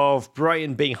of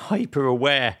Brighton being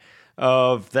hyper-aware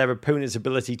of their opponent's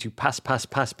ability to pass,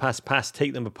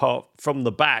 take them apart from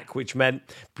the back, which meant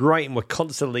Brighton were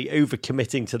constantly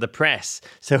overcommitting to the press.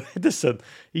 So Edison,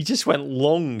 he just went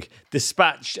long,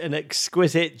 dispatched an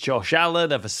exquisite Josh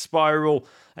Allen of a spiral,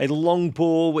 a long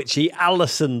ball which he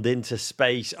Allisoned into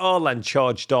space. Haaland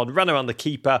charged on, ran around the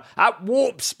keeper at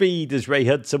warp speed, as Ray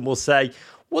Hudson will say.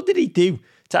 What did he do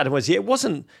to Adam Wesley? It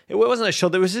wasn't a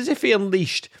shot. It was as if he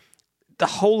unleashed the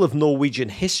whole of Norwegian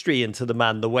history into the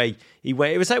man the way he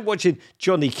went. It was like watching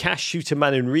Johnny Cash shoot a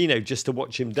man in Reno just to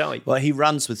watch him die. Well, he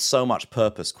runs with so much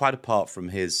purpose, quite apart from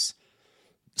his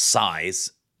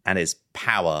size and his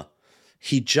power.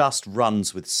 He just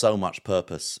runs with so much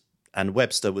purpose. And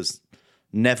Webster was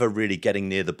never really getting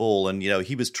near the ball. And,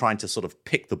 he was trying to sort of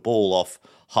pick the ball off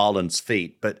Haaland's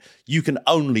feet. But you can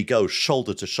only go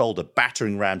shoulder to shoulder,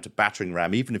 battering ram to battering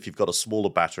ram, even if you've got a smaller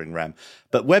battering ram.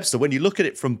 But Webster, when you look at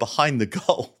it from behind the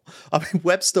goal,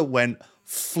 Webster went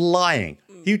flying.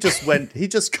 It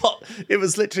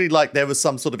was literally like there was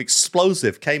some sort of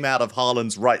explosive came out of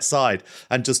Haaland's right side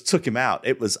and just took him out.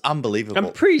 It was unbelievable.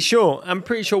 I'm pretty sure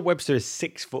Webster is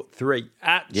 6'3".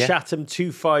 Chatham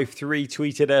 253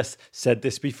 tweeted us, said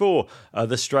this before.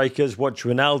 Other strikers watch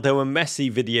Ronaldo and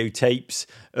Messi videotapes.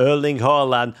 Erling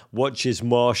Haaland watches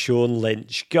Marshawn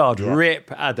Lynch.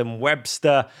 Rip Adam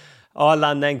Webster.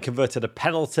 Haaland then converted a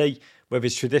penalty with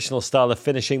his traditional style of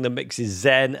finishing that mixes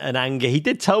zen and anger. He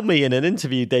did tell me in an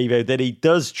interview, Davo, that he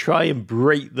does try and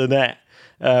break the net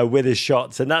with his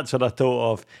shots. And that's what I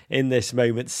thought of in this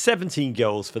moment. 17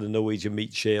 goals for the Norwegian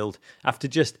Meat Shield after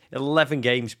just 11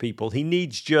 games, people. He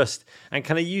needs just, and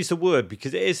can I use the word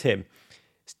because it is him,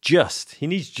 he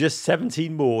needs just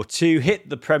 17 more to hit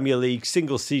the Premier League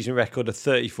single season record of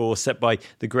 34 set by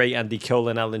the great Andy Cole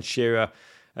and Alan Shearer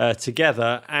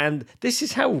together. And this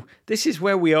is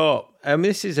where we are.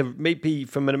 This is maybe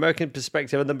from an American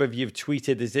perspective, a number of you have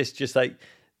tweeted, is this just like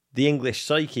the English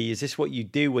psyche? Is this what you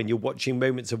do when you're watching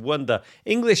moments of wonder?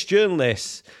 English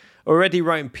journalists are already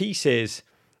writing pieces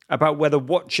about whether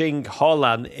watching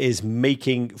Haaland is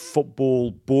making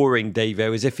football boring,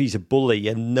 Davo, as if he's a bully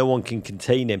and no one can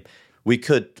contain him. We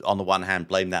could, on the one hand,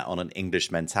 blame that on an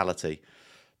English mentality,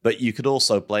 but you could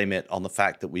also blame it on the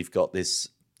fact that we've got this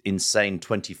insane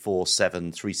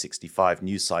 24/7, 365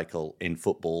 news cycle in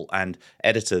football, and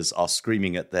editors are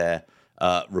screaming at their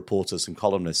reporters and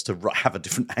columnists to have a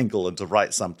different angle and to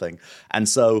write something. And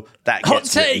so that hot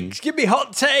gets takes. Written. Give me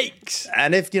hot takes.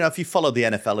 And if you follow the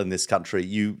NFL in this country,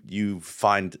 you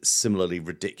find similarly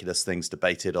ridiculous things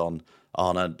debated on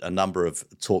a number of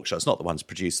talk shows, not the ones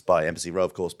produced by Embassy Row,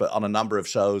 of course, but on a number of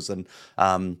shows and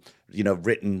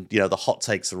written. The hot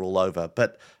takes are all over.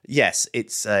 But yes,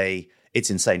 it's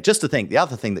insane. Just to think, the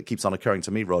other thing that keeps on occurring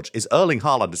to me, Rog, is Erling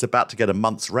Haaland is about to get a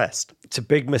month's rest. It's a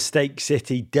big mistake,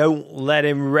 City. Don't let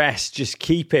him rest. Just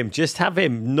keep him. Just have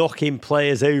him knocking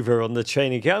players over on the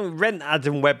training ground. Rent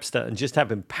Adam Webster and just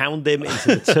have him pound him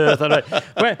into the turf.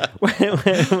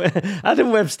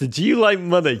 Adam Webster, do you like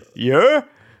money? Yeah?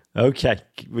 Okay,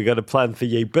 we got a plan for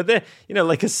you. But they're,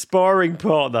 like a sparring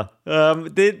partner.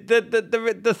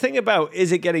 The thing about,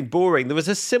 is it getting boring? There was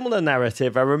a similar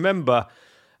narrative, I remember,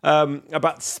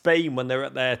 about Spain when they were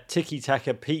at their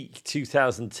tiki-taka peak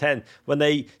 2010, when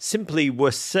they simply were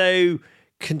so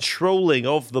controlling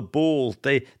of the ball.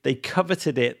 They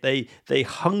coveted it. They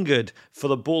hungered for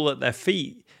the ball at their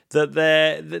feet, that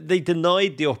they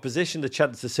denied the opposition the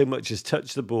chance to so much as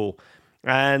touch the ball.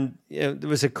 And there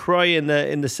was a cry in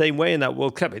the same way in that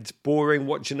World Cup. It's boring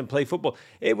watching them play football.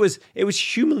 It was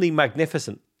humanly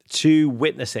magnificent to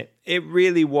witness it. It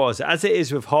really was, as it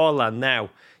is with Haaland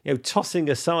now. Tossing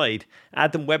aside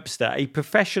Adam Webster, a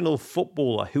professional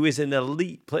footballer who is an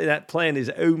elite player, playing his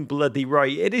own bloody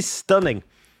right. It is stunning.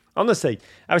 Honestly,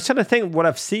 I was trying to think what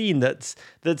I've seen that's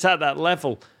at that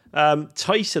level.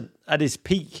 Tyson at his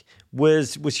peak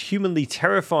was humanly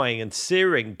terrifying and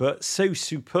searing, but so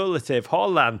superlative.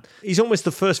 Haaland, he's almost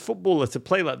the first footballer to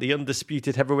play like the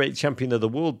undisputed heavyweight champion of the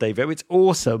world, Davo. It's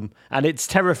awesome and it's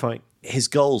terrifying. His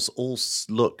goals all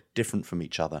look different from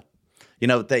each other.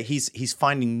 That he's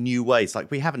finding new ways. Like,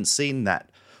 we haven't seen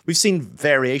that. We've seen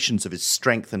variations of his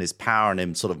strength and his power and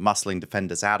him sort of muscling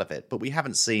defenders out of it, but we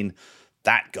haven't seen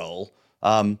that goal.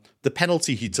 The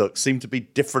penalty he took seemed to be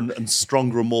different and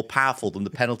stronger and more powerful than the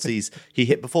penalties he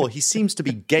hit before. He seems to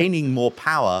be gaining more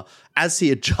power as he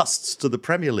adjusts to the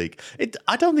Premier League.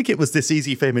 I don't think it was this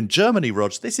easy for him in Germany,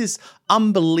 Rog. This is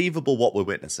unbelievable what we're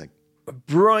witnessing.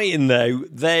 Brighton, though,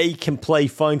 they can play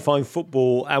fine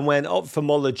football. And when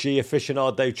ophthalmology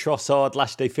aficionado Trossard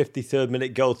lashed a 53rd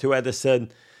minute goal to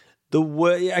Ederson,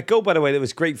 a goal, by the way, that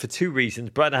was great for two reasons.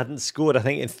 Brighton hadn't scored, I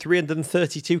think, in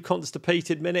 332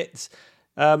 constipated minutes.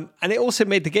 And it also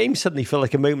made the game suddenly feel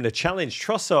like a moment of challenge.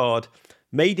 Trossard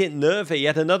made it nervy. He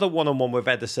had another one-on-one with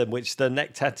Ederson, which the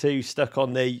neck tattoo stuck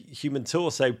on the human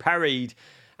torso parried.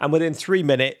 And within 3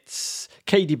 minutes,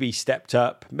 KDB stepped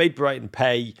up, made Brighton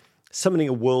pay, summoning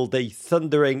a worldie,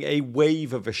 thundering a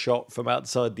wave of a shot from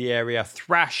outside the area,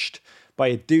 thrashed by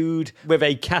a dude with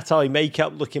a cat eye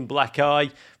makeup looking black eye,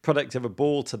 product of a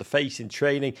ball to the face in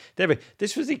training.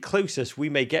 This was the closest we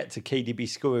may get to KDB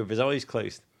scoring with his eyes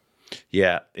closed.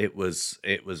 Yeah, it was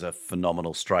a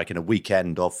phenomenal strike and a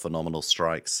weekend of phenomenal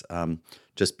strikes.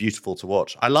 Just beautiful to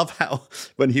watch. I love how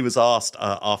when he was asked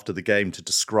after the game to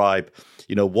describe,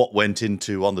 what went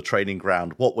into on the training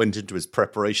ground, what went into his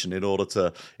preparation in order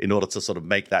to sort of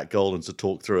make that goal and to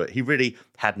talk through it. He really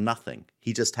had nothing.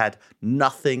 He just had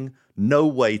nothing, no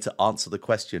way to answer the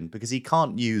question because he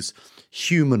can't use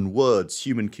human words,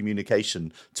 human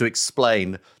communication to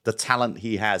explain the talent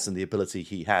he has and the ability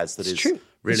he has that is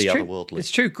really otherworldly. It's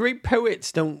true. Great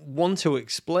poets don't want to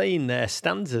explain their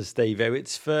stanzas, Davo.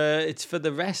 It's for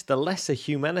the rest, the lesser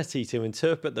humanity to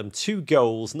interpret them. 2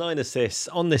 goals, 9 assists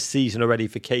on this season already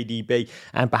for KDB,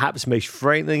 and perhaps most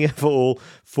frightening of all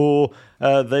for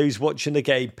those watching the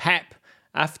game, Pep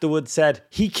afterwards said,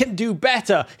 he can do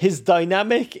better. His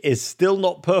dynamic is still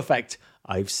not perfect.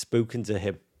 I've spoken to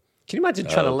him. Can you imagine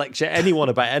trying to lecture anyone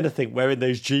about anything wearing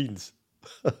those jeans?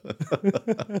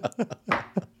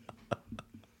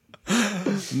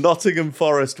 Nottingham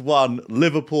Forest 1,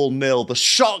 Liverpool 0. The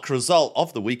shock result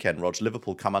of the weekend, Rog.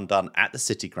 Liverpool come undone at the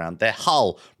City Ground. Their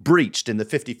hull breached in the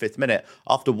 55th minute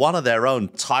after one of their own,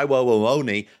 Taiwo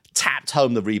Awoniyi, tapped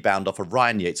home the rebound off a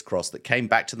Ryan Yates cross that came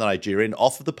back to the Nigerian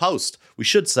off of the post. We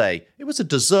should say it was a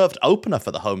deserved opener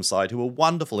for the home side, who were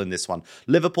wonderful in this one.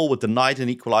 Liverpool were denied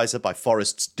an equaliser by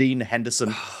Forest's Dean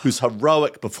Henderson, whose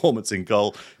heroic performance in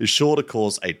goal is sure to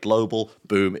cause a global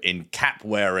boom in cap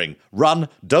wearing. Run,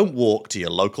 don't walk to your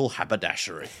local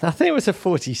haberdashery. I think it was a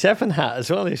 47 hat as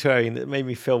well he's wearing that made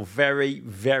me feel very,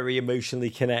 very emotionally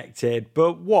connected.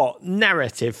 But what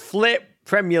narrative flip!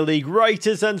 Premier League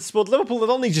writers and sport. Liverpool had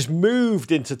only just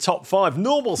moved into top 5.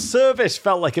 Normal service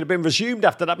felt like it had been resumed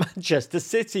after that Manchester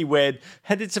City win.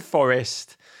 Headed to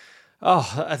Forest.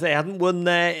 Oh, they hadn't won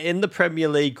there in the Premier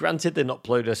League. Granted, they've not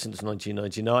played us since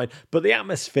 1999, but the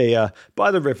atmosphere by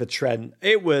the River Trent,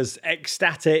 it was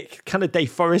ecstatic. Kind of day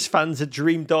Forest fans had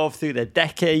dreamed of through their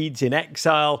decades in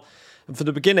exile. And from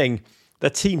the beginning, the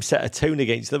team set a tone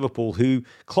against Liverpool, who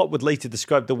Klopp would later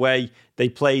describe the way they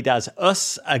played as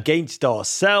us against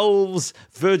ourselves.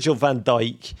 Virgil van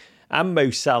Dijk and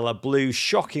Mo Salah blew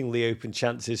shockingly open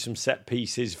chances from set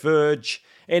pieces. Virg,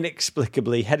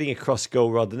 inexplicably heading across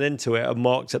goal rather than into it, and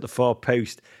marked at the far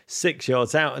post 6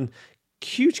 yards out. And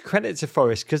huge credit to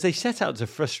Forest because they set out to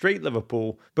frustrate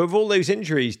Liverpool. But with all those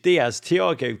injuries, Diaz,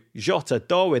 Thiago, Jota,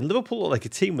 Darwin, Liverpool look like a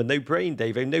team with no brain,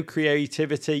 Dave. No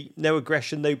creativity, no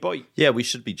aggression, no bite. Yeah, we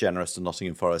should be generous to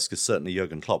Nottingham Forest because certainly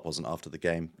Jurgen Klopp wasn't after the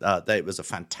game. It was a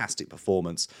fantastic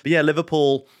performance. But yeah,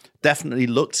 Liverpool definitely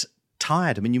looked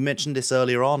tired. I mean, you mentioned this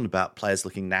earlier on about players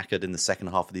looking knackered in the second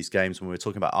half of these games when we were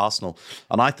talking about Arsenal.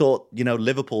 And I thought,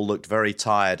 Liverpool looked very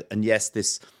tired. And yes,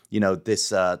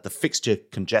 the fixture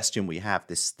congestion we have,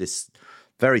 this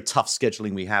very tough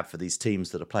scheduling we have for these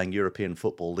teams that are playing European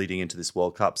football leading into this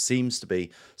World Cup seems to be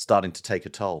starting to take a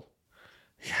toll.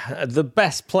 The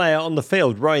best player on the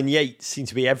field, Ryan Yates, seemed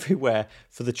to be everywhere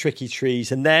for the Tricky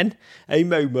Trees. And then a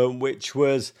moment which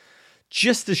was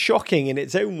just as shocking in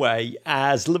its own way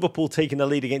as Liverpool taking the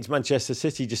lead against Manchester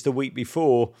City just a week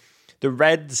before. The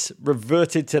Reds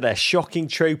reverted to their shocking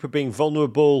trope of being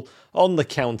vulnerable on the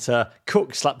counter.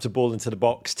 Cook slapped a ball into the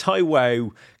box.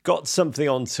 Taiwo got something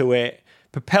onto it,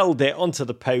 propelled it onto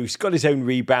the post, got his own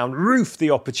rebound, roofed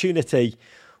the opportunity.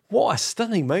 What a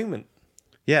stunning moment.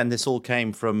 Yeah, and this all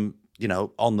came from,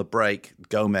 on the break,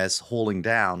 Gomez hauling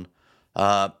down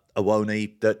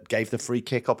Awoniyi that gave the free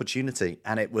kick opportunity.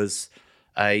 And it was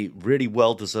a really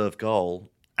well-deserved goal.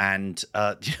 And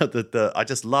I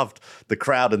just loved the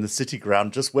crowd in the City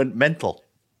Ground just went mental.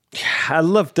 I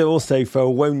loved it also for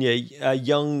Awoniyi, a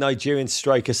young Nigerian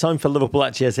striker, signed for Liverpool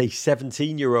actually as a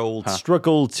 17-year-old,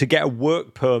 struggled to get a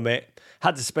work permit,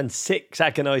 had to spend 6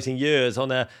 agonising years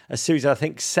on a series of, I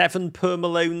think, 7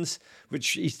 perma loans, which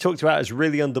he's talked about as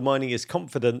really undermining his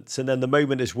confidence. And then the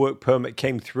moment his work permit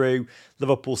came through,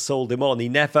 Liverpool sold him on. He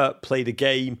never played a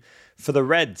game for the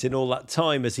Reds in all that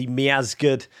time as he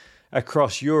miasgued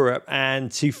across Europe,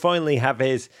 and to finally have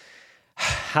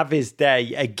his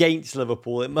day against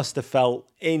Liverpool, it must have felt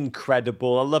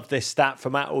incredible. I love this stat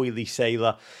from @Oily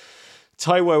Sailor.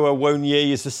 Taiwo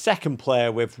Awoniyi is the second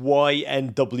player with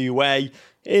YNWA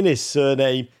in his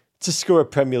surname to score a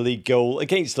Premier League goal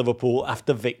against Liverpool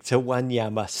after Victor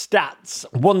Wanyama. Stats.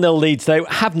 1-0 leads, though,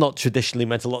 have not traditionally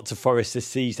meant a lot to Forest this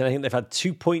season. I think they've had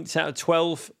 2 points out of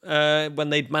 12 when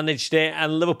they'd managed it,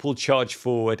 and Liverpool charged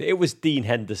forward. It was Dean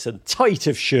Henderson, tight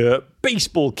of shirt,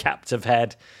 baseball capped of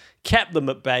head, kept them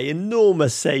at bay,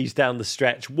 enormous saves down the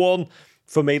stretch. One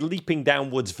from a leaping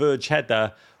downwards Verge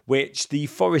header, which the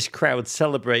Forest crowd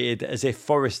celebrated as if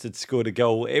Forest had scored a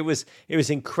goal. It was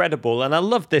incredible. And I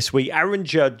love this week, Aaron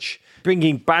Judge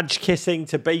bringing badge kissing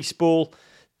to baseball.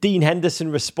 Dean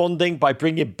Henderson responding by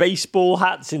bringing baseball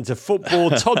hats into football.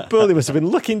 Todd Burley must have been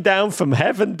looking down from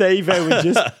heaven, Davo,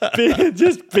 and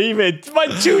just beaming. My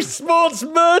two sports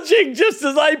merging just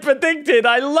as I predicted.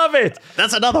 I love it.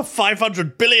 That's another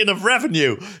 500 billion of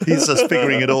revenue. He's just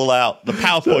figuring it all out. The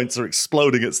PowerPoints are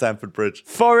exploding at Stamford Bridge.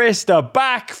 Forest are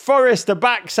back,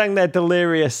 sang their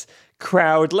delirious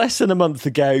crowd. Less than a month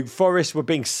ago, Forest were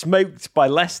being smoked by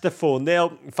Leicester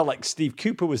 4-0. It felt like Steve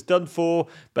Cooper was done for,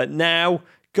 but now,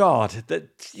 God,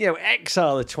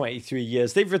 exile of 23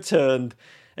 years. They've returned.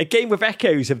 A game with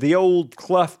echoes of the old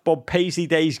Clough, Bob Paisley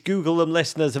days. Google them,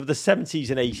 listeners, of the 70s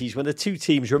and 80s when the two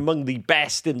teams were among the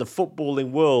best in the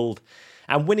footballing world.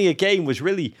 And winning a game was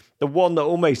really the one that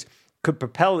almost could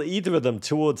propel either of them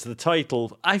towards the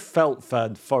title. I felt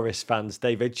for Forest fans,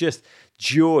 David, just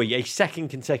joy. A second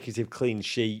consecutive clean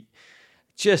sheet.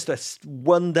 just a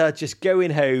wonder, just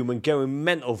going home and going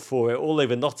mental for it all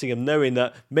over Nottingham, knowing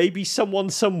that maybe someone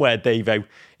somewhere, Davo,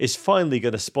 is finally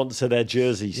going to sponsor their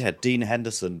jerseys. Yeah, Dean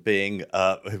Henderson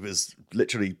who was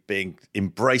literally being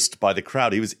embraced by the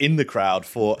crowd. He was in the crowd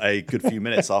for a good few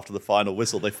minutes after the final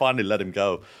whistle. They finally let him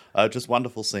go. Just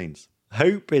wonderful scenes.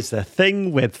 Hope is the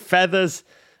thing with feathers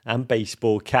and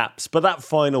baseball caps. But that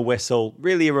final whistle,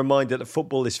 really a reminder that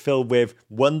football is filled with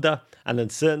wonder and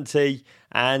uncertainty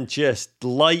and just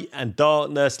light and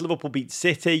darkness. Liverpool beat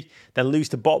City, then lose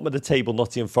to bottom of the table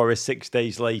Nottingham Forest 6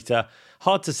 days later.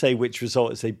 Hard to say which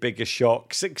result is a bigger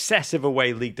shock. Successive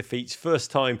away league defeats, first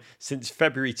time since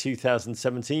February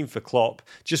 2017 for Klopp.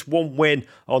 Just one win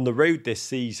on the road this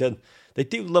season. They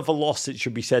do love a loss, it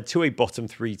should be said, to a bottom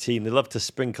three team. They love to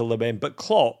sprinkle them in. But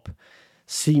Klopp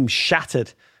seems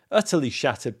shattered. Utterly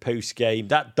shattered post-game.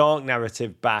 That dark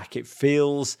narrative back, it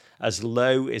feels as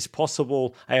low as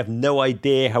possible. I have no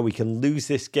idea how we can lose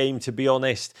this game, to be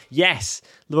honest. Yes,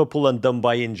 Liverpool undone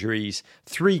by injuries.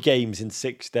 3 games in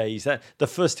 6 days. The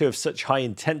first 2 of such high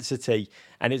intensity,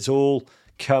 and it's all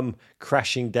come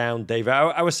crashing down, Dave.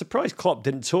 I was surprised Klopp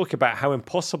didn't talk about how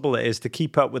impossible it is to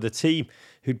keep up with a team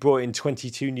who'd brought in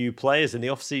 22 new players in the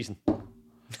off-season.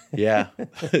 Yeah,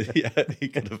 yeah, he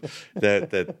could have.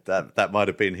 That might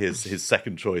have been his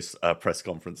second choice press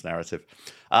conference narrative.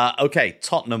 Okay,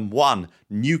 Tottenham 1,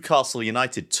 Newcastle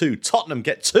United 2. Tottenham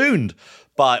get tuned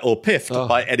piffed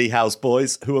by Eddie Howe's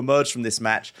boys, who emerged from this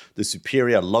match the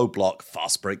superior low block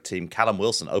fast break team. Callum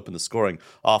Wilson opened the scoring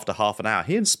after half an hour.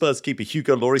 He and Spurs keeper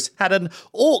Hugo Lloris had an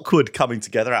awkward coming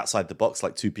together outside the box,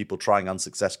 like 2 people trying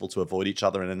unsuccessful to avoid each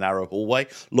other in a narrow hallway.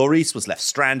 Lloris was left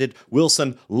stranded.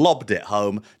 Wilson lobbed it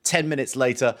home. 10 minutes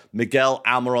later, Miguel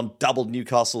Almiron doubled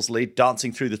Newcastle's lead,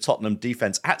 dancing through the Tottenham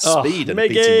defence at speed and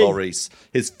beating Lloris.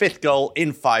 His 5th goal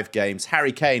in 5 games.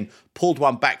 Harry Kane pulled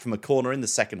one back from a corner in the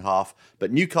second half,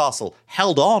 but Newcastle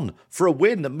held on for a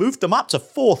win that moved them up to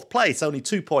 4th place, only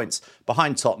 2 points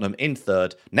behind Tottenham in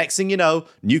 3rd. Next thing you know,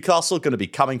 Newcastle going to be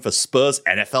coming for Spurs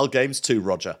NFL games too,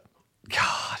 Roger.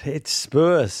 God, it's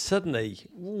Spurs suddenly.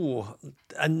 Ooh,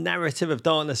 a narrative of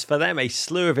darkness for them. A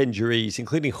slew of injuries,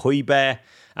 including Højbjerg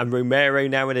and Romero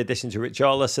now, in addition to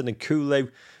Richarlison and Kulu,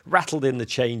 rattled in the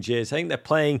changes. I think they're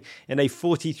playing in a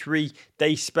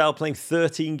 43-day spell, playing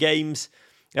 13 games.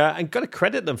 And got to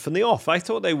credit them from the off. I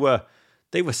thought they were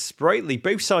sprightly.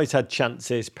 Both sides had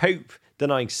chances. Pope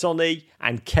denying Sonny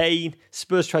and Kane.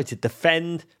 Spurs tried to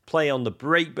defend, play on the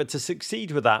break, but to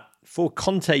succeed with that, for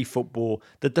Conte football,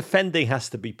 the defending has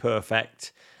to be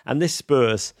perfect. And this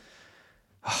Spurs,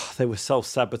 they were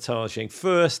self-sabotaging.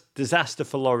 First, disaster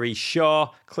for Lloris.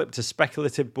 Shaw clipped a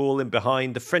speculative ball in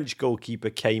behind. The French goalkeeper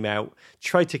came out,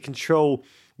 tried to control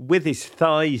with his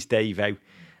thighs, Davo.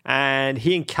 And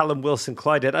he and Callum Wilson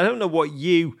collided. I don't know what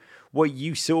you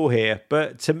saw here,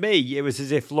 but to me, it was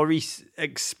as if Lloris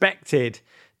expected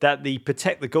that the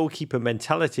protect the goalkeeper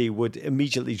mentality would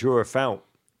immediately draw a foul.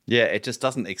 Yeah, it just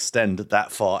doesn't extend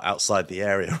that far outside the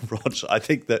area, Roger. I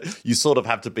think that you sort of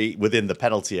have to be within the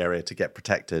penalty area to get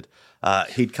protected.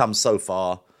 He'd come so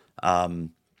far, and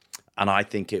I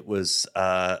think it was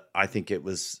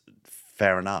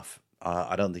fair enough.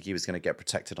 I don't think he was going to get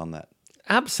protected on that.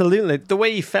 Absolutely. The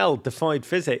way he fell defied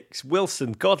physics.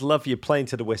 Wilson, God love you, playing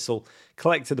to the whistle,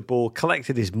 collected the ball,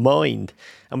 collected his mind,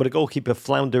 and with a goalkeeper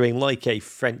floundering like a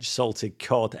French salted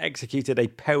cod, executed a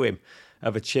poem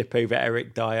of a chip over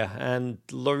Eric Dyer, and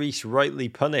Lloris rightly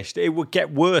punished. It would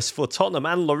get worse for Tottenham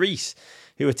and Lloris,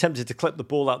 who attempted to clip the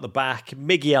ball out the back.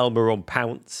 Miguel Almiron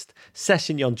pounced.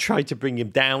 Sessegnon tried to bring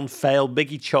him down, failed.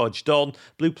 Miggy charged on.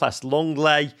 Blue Plus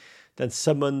Longley, then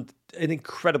summoned an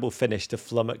incredible finish to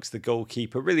flummox the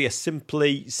goalkeeper. Really a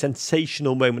simply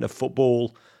sensational moment of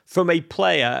football from a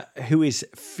player who is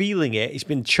feeling it. He's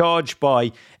been charged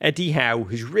by Eddie Howe,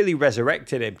 who's really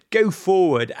resurrected him. Go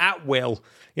forward at will.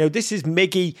 You know, this is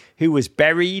Miggy, who was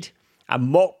buried and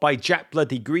mocked by Jack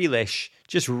Bloody Grealish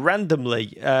just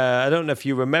randomly. I don't know if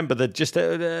you remember that just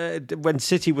when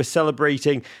City was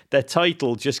celebrating their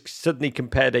title, just suddenly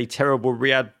compared a terrible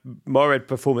Riyad Mahrez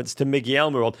performance to Miggy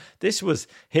Almiron. This was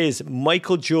his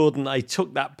Michael Jordan, I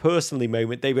took that personally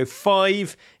moment. They were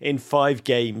 5 in 5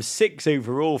 games, 6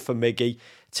 overall for Miggy.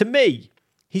 To me,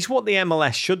 he's what the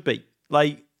MLS should be.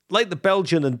 Like the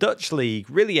Belgian and Dutch league,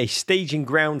 really a staging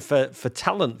ground for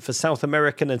talent, for South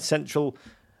American and Central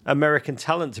American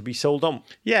talent to be sold on.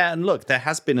 Yeah, and look, there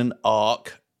has been an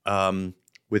arc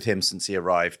with him since he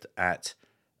arrived at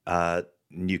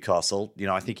Newcastle. You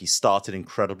know, I think he started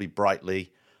incredibly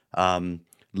brightly,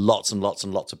 lots and lots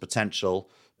and lots of potential,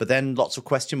 but then lots of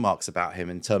question marks about him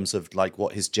in terms of like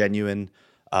what his genuine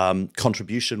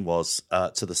contribution was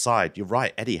to the side. You're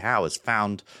right. Eddie Howe has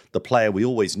found the player we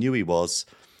always knew he was.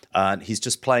 And he's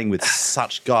just playing with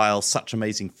such guile, such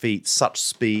amazing feet, such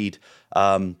speed,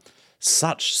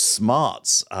 such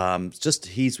smarts.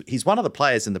 He's one of the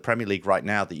players in the Premier League right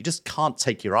now that you just can't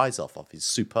take your eyes off of. He's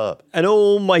superb. An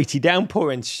almighty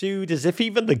downpour ensued as if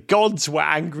even the gods were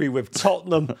angry with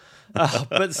Tottenham.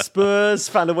 But Spurs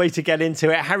found a way to get into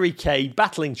it. Harry Kane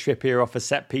battling Trippier off a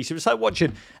set piece. It was like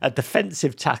watching a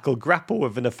defensive tackle grapple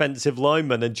with an offensive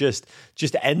lineman and just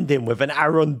end him with an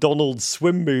Aaron Donald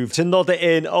swim move to nod it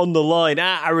in on the line.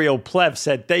 Ariel Plev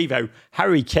said, Davo,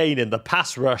 Harry Kane in the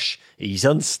pass rush, he's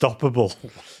unstoppable.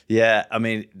 Yeah, I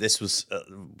mean, this was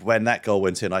when that goal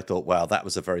went in, I thought, wow, that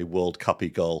was a very World Cup-y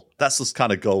goal. That's the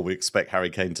kind of goal we expect Harry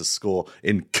Kane to score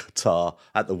in Qatar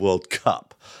at the World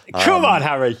Cup. Come on,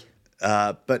 Harry.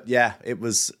 But yeah,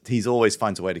 he's always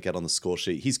finds a way to get on the score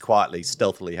sheet. He's quietly,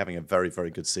 stealthily having a very, very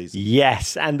good season.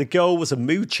 Yes, and the goal was a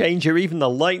mood changer. Even the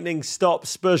lightning stopped.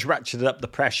 Spurs ratcheted up the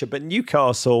pressure, but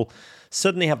Newcastle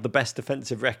suddenly have the best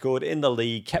defensive record in the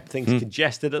league, kept things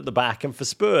congested at the back. And for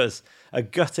Spurs, a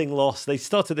gutting loss. They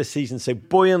started the season so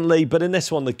buoyantly, but in this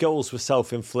one, the goals were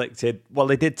self-inflicted. While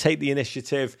they did take the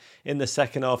initiative in the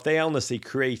second half, they honestly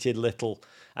created little.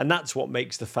 And that's what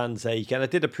makes the fans ache. And I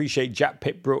did appreciate Jack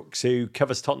Pitt-Brooks, who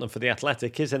covers Tottenham for The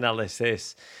Athletic, his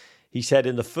analysis. He said,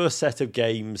 in the first set of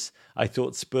games, I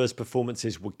thought Spurs'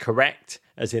 performances were correct,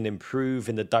 as in improve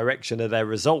in the direction of their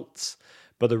results.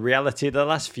 But the reality of the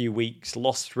last few weeks,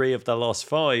 lost 3 of their last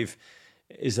 5,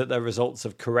 is that their results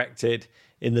have corrected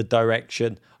in the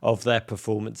direction of their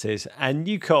performances. And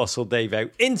Newcastle,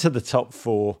 Davo, into the top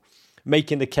 4,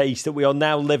 making the case that we are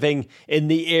now living in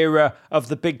the era of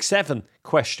the Big 7, ?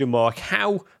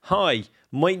 How high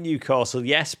might Newcastle,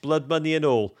 yes, blood money and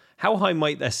all, how high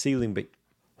might their ceiling be?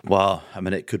 Well, I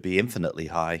mean, it could be infinitely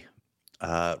high,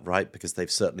 right? Because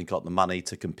they've certainly got the money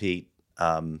to compete.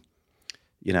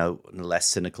 You know, a less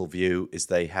cynical view is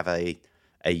they have a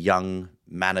young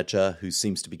manager who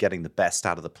seems to be getting the best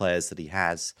out of the players that he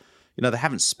has. You know, they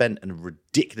haven't spent a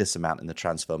ridiculous amount in the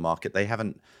transfer market. They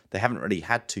haven't really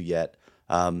had to yet,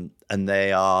 and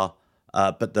they are.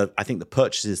 But I think the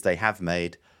purchases they have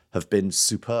made have been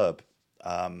superb.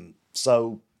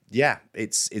 So yeah,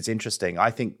 it's interesting.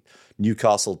 I think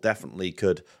Newcastle definitely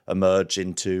could emerge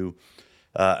into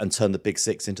and turn the Big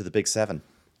 6 into the Big 7.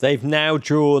 They've now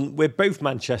drawn with both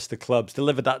Manchester clubs,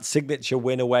 delivered that signature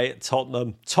win away at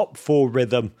Tottenham, top 4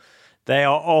 rhythm. They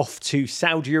are off to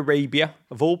Saudi Arabia,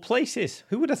 of all places.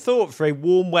 Who would have thought for a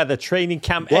warm weather training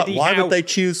camp? Why would they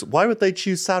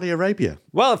choose Saudi Arabia?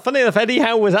 Well, funny enough, Eddie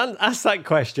Howe was asked that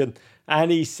question, and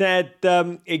he said,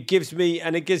 it gives me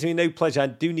no pleasure. I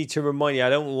do need to remind you, I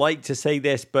don't like to say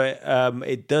this, but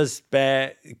it does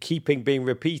bear being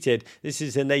repeated. This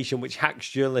is a nation which hacks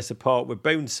journalists apart with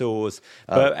bone saws.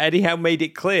 But Eddie Howe made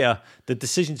it clear the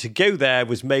decision to go there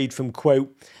was made from,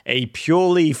 quote, a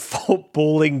purely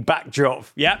footballing backdrop.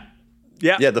 Yep.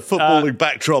 Yeah, the footballing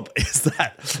backdrop is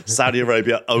that Saudi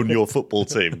Arabia own your football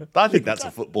team. I think that's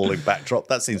a footballing backdrop.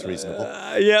 That seems reasonable.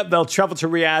 They'll travel to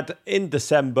Riyadh in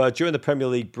December during the Premier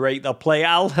League break. They'll play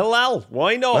Al Hilal.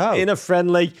 Why not? Wow. In a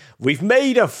friendly. We've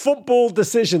made a football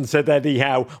decision, said Eddie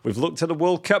Howe. We've looked at the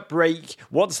World Cup break.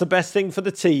 What's the best thing for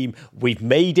the team? We've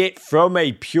made it from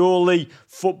a purely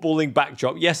footballing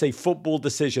backdrop. Yes, a football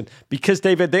decision. Because,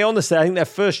 David, I think their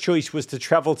first choice was to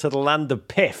travel to the land of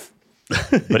Piff.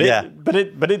 But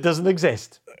it doesn't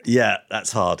exist. Yeah,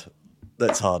 that's hard.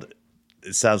 It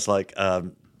sounds like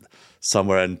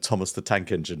somewhere in Thomas the Tank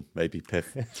Engine, maybe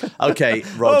Piff. Okay,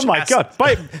 Roger. Oh my God!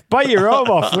 Bite your arm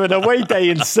off for an away day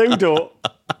in Sodor.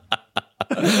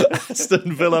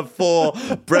 Aston Villa 4,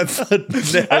 Brentford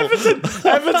 0. Everton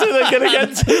are going to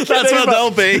get taken That's over. where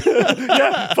they'll be.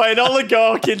 By an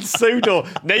oligarch in Sodor.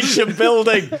 Nation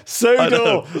building.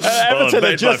 Sodor. Everton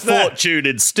are just there. Fortune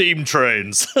in steam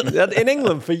trains. In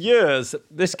England for years,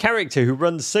 this character who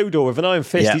runs Sodor with an iron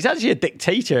fist, he's actually a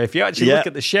dictator. If you actually look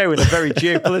at the show in a very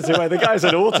geopolitical way, the guy's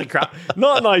an autocrat.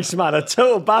 Not a nice man, a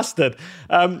total bastard.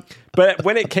 But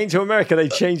when it came to America, they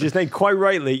changed his name quite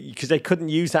rightly because they couldn't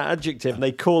use that adjective, and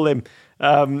they call him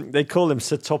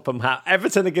Sir Topham Hatt.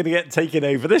 Everton are going to get taken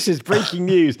over. This is breaking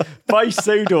news by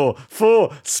Sodor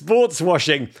for sports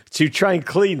washing to try and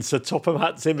clean Sir Topham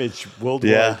Hatt's image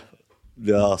worldwide.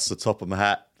 Yeah, Sir Topham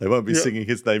Hatt. They won't be singing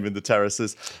his name in the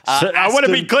terraces. I want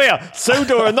to be clear.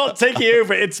 Sodor are not taking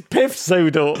over. It's Piff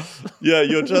Sodor. Yeah,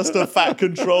 you're just a fat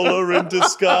controller in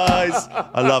disguise.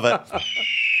 I love it.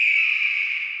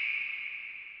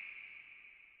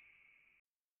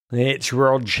 It's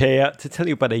Rog here to tell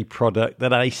you about a product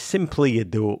that I simply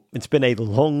adore. It's been a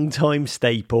long-time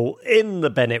staple in the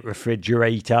Bennett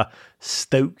refrigerator,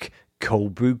 Stoke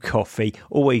Cold Brew Coffee.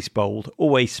 Always bold,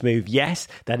 always smooth. Yes,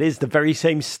 that is the very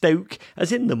same Stoke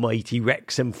as in the mighty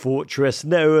Wrexham fortress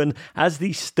known as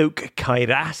the Stoke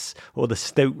Kairas or the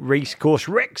Stoke Racecourse,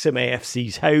 Wrexham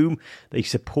AFC's home. They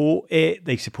support it.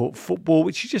 They support football,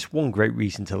 which is just one great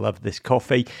reason to love this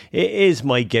coffee. It is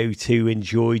my go-to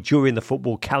enjoy during the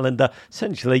football calendar.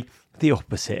 Essentially, the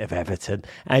opposite of Everton.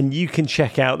 And you can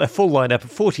check out their full lineup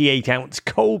of 48-ounce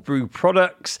cold brew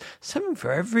products, something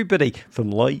for everybody, from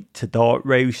light to dark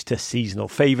roast to seasonal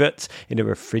favourites in a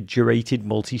refrigerated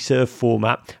multi-serve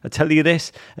format. I tell you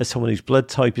this, as someone whose blood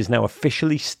type is now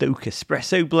officially Stoke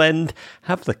Espresso Blend,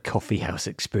 have the coffee house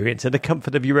experience in the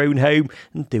comfort of your own home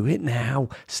and do it now.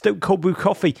 Stoke Cold Brew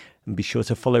Coffee. And be sure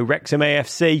to follow Wrexham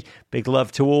AFC. Big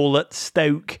love to all at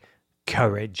Stoke.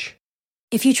 Courage.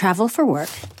 If you travel for work,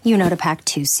 you know to pack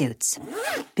 2 suits.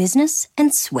 Business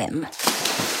and swim.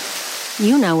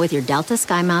 You know with your Delta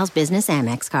SkyMiles Business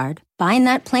Amex card, buying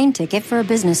that plane ticket for a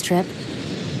business trip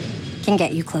can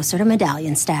get you closer to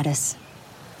medallion status.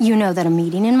 You know that a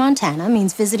meeting in Montana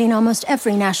means visiting almost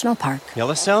every national park.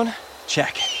 Yellowstone?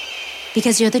 Check.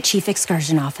 Because you're the chief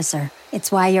excursion officer.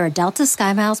 It's why you're a Delta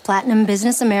SkyMiles Platinum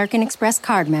Business American Express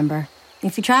card member.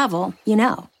 If you travel, you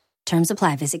know. Terms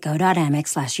apply. Visit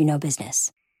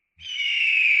go.amex/you-know-business.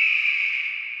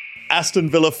 Aston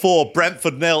Villa 4,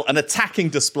 Brentford 0, an attacking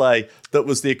display that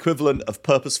was the equivalent of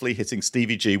purposefully hitting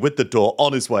Stevie G with the door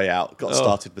on his way out. Got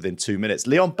started within 2 minutes.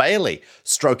 Leon Bailey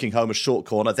stroking home a short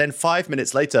corner. Then 5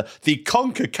 minutes later, the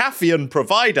CONCACAFian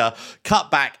provider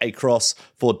cut back a cross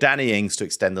for Danny Ings to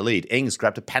extend the lead. Ings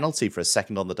grabbed a penalty for a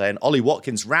second on the day, and Ollie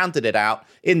Watkins rounded it out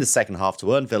in the second half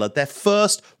to earn Villa their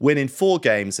first win in 4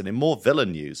 games. And in more Villa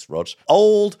news, Rog,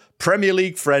 old Premier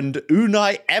League friend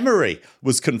Unai Emery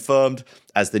was confirmed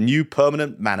as the new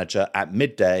permanent manager at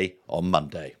midday on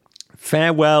Monday.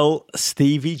 Farewell,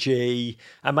 Stevie G,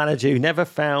 a manager who never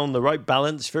found the right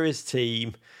balance for his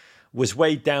team, was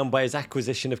weighed down by his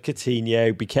acquisition of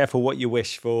Coutinho, be careful what you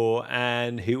wish for,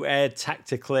 and who erred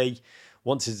tactically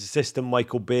once his assistant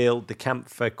Michael Beale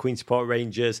decamped for Queen's Park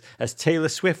Rangers. As Taylor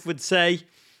Swift would say,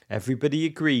 everybody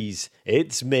agrees,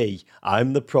 it's me.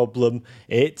 I'm the problem.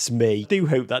 It's me. I do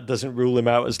hope that doesn't rule him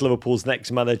out as Liverpool's next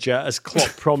manager, as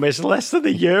Klopp promised less than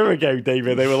a year ago,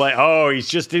 David. They were like, oh, he's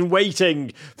just in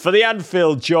waiting for the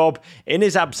Anfield job. In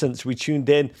his absence, we tuned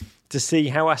in to see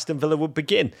how Aston Villa would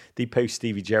begin the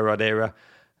post-Stevie Gerrard era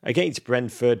against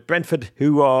Brentford. Brentford,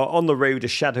 who are on the road, a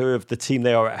shadow of the team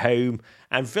they are at home.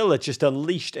 And Villa just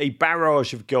unleashed a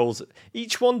barrage of goals.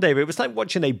 Each one, David, it was like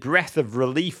watching a breath of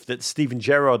relief that Steven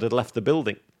Gerrard had left the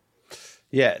building.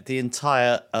 Yeah, the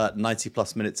entire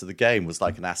 90-plus minutes of the game was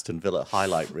like an Aston Villa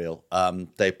highlight reel.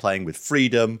 They're playing with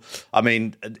freedom. I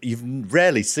mean, you've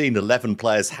rarely seen 11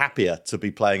 players happier to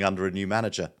be playing under a new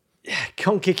manager.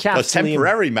 CONCACAF's a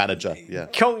temporary manager. Yeah.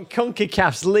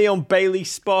 CONCACAF's Leon Bailey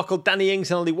sparkled. Danny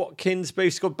Ings and Ollie Watkins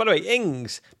both scored. By the way,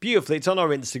 Ings, beautifully, it's on our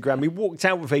Instagram. He walked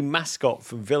out with a mascot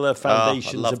from Villa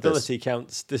Foundation's Ability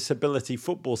Counts Disability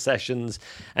Football Sessions.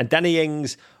 And Danny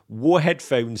Ings wore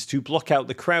headphones to block out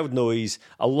the crowd noise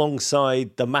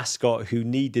alongside the mascot who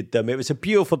needed them. It was a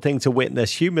beautiful thing to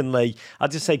witness. Humanly,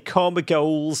 I'd just say karma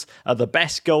goals are the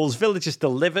best goals. Villa just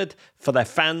delivered for their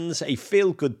fans a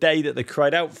feel-good day that they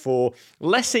cried out for.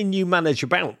 Less a new manager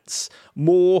bounce,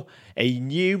 more a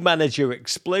new manager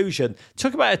explosion.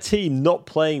 Talk about a team not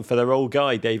playing for their old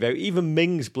guy, Davo. Even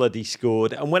Mings bloody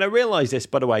scored. And when I realised this,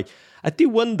 by the way, I do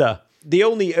wonder, the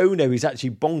only owner who's actually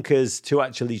bonkers to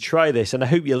actually try this, and I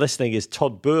hope you're listening, is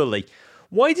Todd Burley.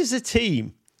 Why does a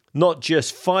team not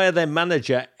just fire their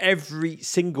manager every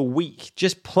single week?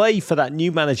 Just play for that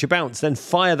new manager bounce, then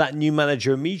fire that new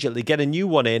manager immediately, get a new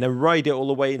one in and ride it all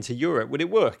the way into Europe. Would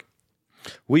it work?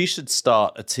 We should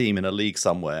start a team in a league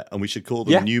somewhere, and we should call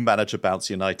them New Manager Bounce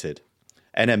United,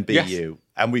 NMBU, yes.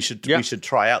 And we should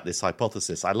try out this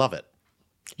hypothesis. I love it.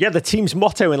 Yeah, the team's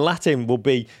motto in Latin will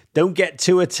be, don't get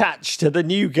too attached to the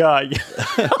new guy.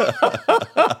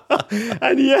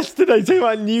 And yesterday, talking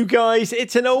about new guys,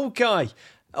 it's an old guy.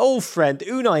 Old friend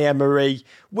Unai Emery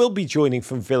will be joining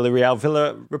from Villarreal.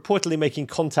 Villa reportedly making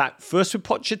contact first with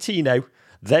Pochettino,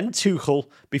 then Tuchel,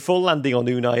 before landing on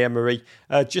Unai Emery.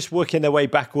 Just working their way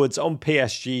backwards on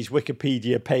PSG's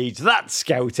Wikipedia page. That's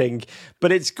scouting,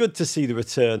 but it's good to see the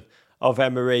return of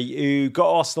Emery, who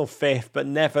got Arsenal fifth, but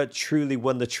never truly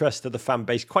won the trust of the fan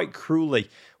base, quite cruelly,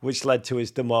 which led to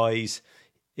his demise.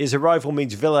 His arrival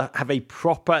means Villa have a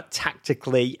proper,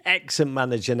 tactically excellent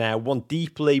manager now, one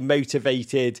deeply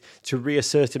motivated to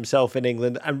reassert himself in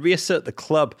England and reassert the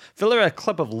club. Villa are a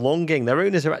club of longing. Their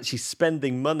owners are actually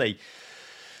spending money.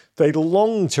 They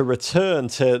long to return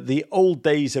to the old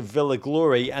days of Villa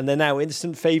glory, and they're now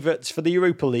instant favourites for the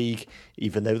Europa League,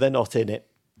 even though they're not in it.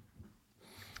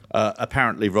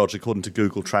 Apparently, Rog, according to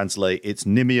Google Translate, it's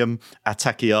nimium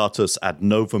attaciatus ad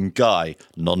novum Guy,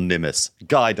 non nimis.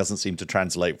 Guy doesn't seem to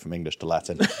translate from English to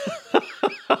Latin.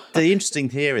 The interesting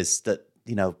here is that,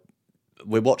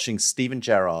 we're watching Steven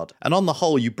Gerrard, and on the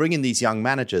whole, you bring in these young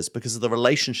managers because of the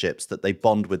relationships that they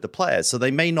bond with the players. So they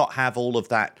may not have all of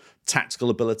that tactical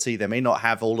ability, they may not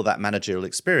have all of that managerial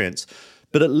experience,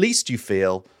 but at least you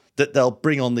feel that they'll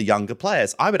bring on the younger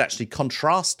players. I would actually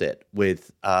contrast it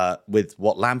with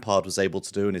what Lampard was able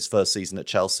to do in his first season at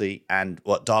Chelsea and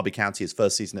what Derby County, his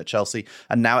first season at Chelsea,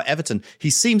 and now at Everton. He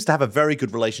seems to have a very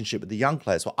good relationship with the young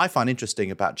players. What I find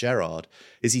interesting about Gerrard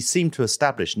is he seemed to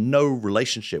establish no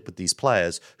relationship with these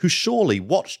players who surely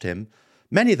watched him.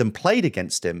 Many of them played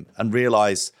against him and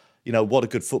realised, what a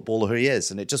good footballer he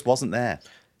is, and it just wasn't there.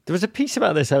 There was a piece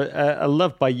about this I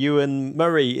loved by Ewan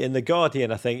Murray in The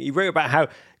Guardian, I think. He wrote about how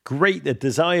great the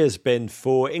desire's been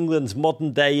for England's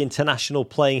modern-day international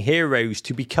playing heroes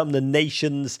to become the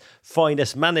nation's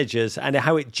finest managers, and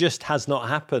how it just has not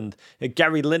happened.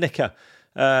 Gary Lineker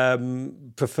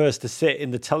prefers to sit in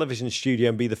the television studio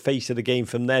and be the face of the game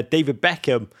from there. David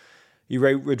Beckham, he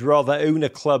wrote, would rather own a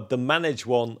club than manage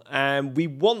one. And we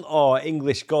want our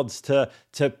English gods to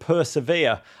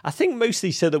persevere. I think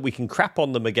mostly so that we can crap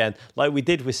on them again, like we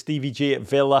did with Stevie G at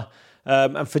Villa.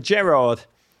 And for Gerrard,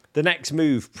 the next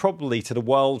move probably to the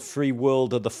wild, free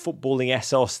world of the footballing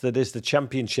ethos that is the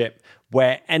Championship,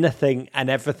 where anything and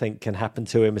everything can happen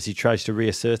to him as he tries to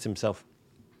reassert himself.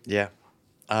 Yeah.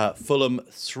 Fulham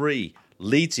 3,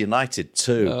 Leeds United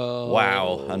 2. Oh.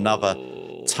 Wow, another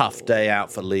tough day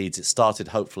out for Leeds. It started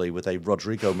hopefully with a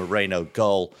Rodrigo Moreno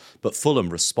goal, but Fulham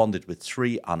responded with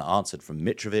 3 unanswered from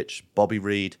Mitrovic, Bobby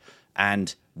Reid,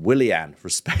 and Willian,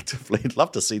 respectively. I'd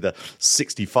love to see the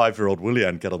 65-year-old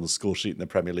Willian get on the score sheet in the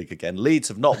Premier League again. Leeds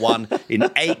have not won in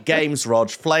 8 games, Rog.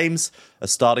 Flames are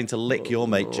starting to lick your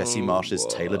mate Jesse Marsh's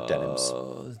tailored denims.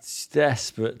 It's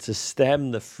desperate to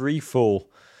stem the free fall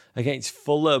against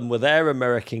Fulham with their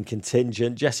American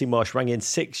contingent. Jesse Marsh rang in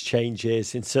 6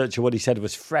 changes in search of what he said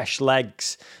was fresh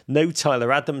legs. No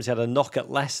Tyler Adams, had a knock at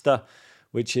Leicester,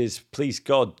 which is, please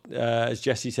God, as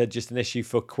Jesse said, just an issue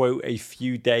for, quote, a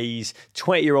few days.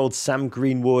 20-year-old Sam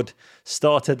Greenwood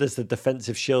started as the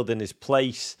defensive shield in his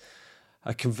place.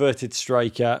 A converted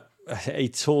striker, a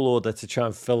tall order to try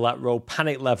and fill that role.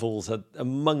 Panic levels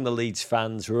among the Leeds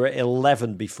fans were at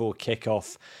 11 before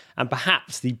kickoff. And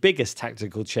perhaps the biggest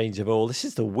tactical change of all, this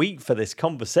is the week for this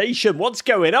conversation. What's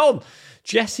going on?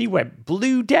 Jesse went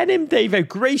blue denim, Davo.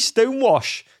 Grey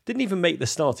stonewash. Didn't even make the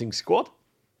starting squad.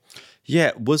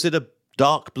 Yeah, was it a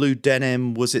dark blue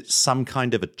denim? Was it some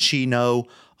kind of a chino?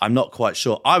 I'm not quite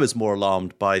sure. I was more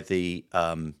alarmed by the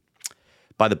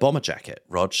bomber jacket,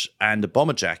 Rog, and the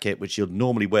bomber jacket, which you'd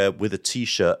normally wear with a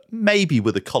T-shirt, maybe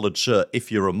with a collared shirt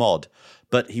if you're a mod.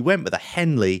 But he went with a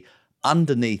Henley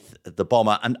underneath the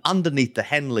bomber, and underneath the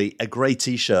Henley, a grey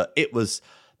T-shirt.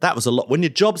 That was a lot. When your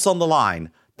job's on the line,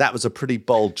 that was a pretty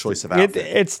bold choice of outfit.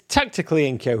 It's tactically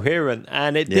incoherent,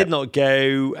 and it did not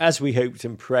go as we hoped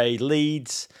and prayed.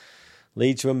 Leeds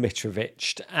were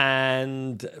Mitrovic,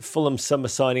 and Fulham summer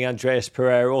signing Andreas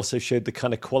Pereira also showed the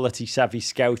kind of quality-savvy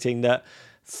scouting that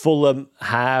Fulham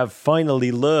have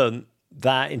finally learned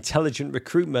that intelligent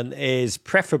recruitment is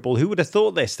preferable. Who would have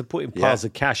thought this, to put in piles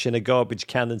of cash in a garbage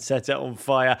can and set it on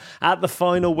fire? At the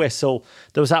final whistle,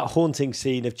 there was that haunting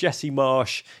scene of Jesse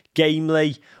Marsh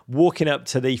gamely walking up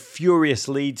to the furious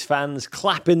Leeds fans,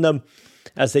 clapping them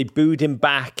as they booed him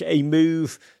back, a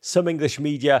move some English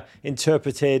media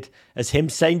interpreted as him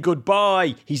saying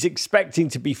goodbye. He's expecting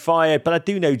to be fired, but I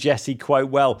do know Jesse quite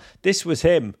well. This was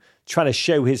him trying to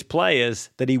show his players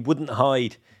that he wouldn't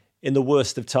hide in the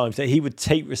worst of times, that he would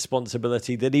take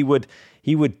responsibility, that he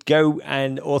would go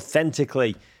and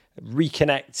authentically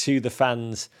reconnect to the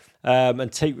fans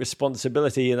and take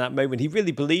responsibility in that moment. He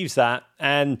really believes that.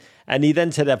 And he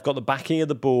then said, I've got the backing of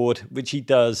the board, which he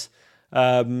does.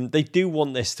 They do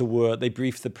want this to work. They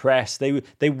briefed the press.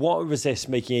 They want to resist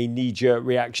making a knee-jerk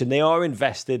reaction. They are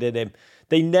invested in him.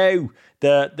 They know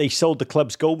that they sold the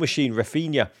club's goal machine,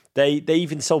 Rafinha. They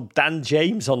even sold Dan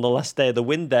James on the last day of the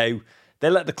window. They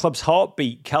let the club's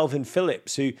heartbeat, Calvin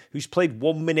Phillips, who's played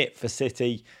 1 minute for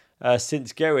City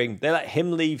since going, they let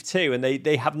him leave too, and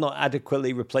they have not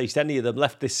adequately replaced any of them,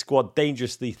 left this squad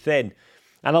dangerously thin.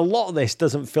 And a lot of this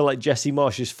doesn't feel like Jesse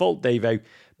Marsh's fault, Davo,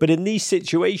 But in these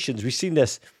situations, we've seen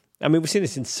this. I mean, we've seen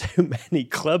this in so many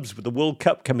clubs with the World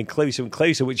Cup coming closer and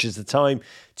closer, which is the time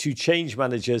to change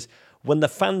managers. When the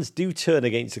fans do turn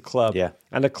against a club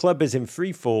and a club is in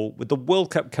free fall, with the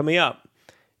World Cup coming up,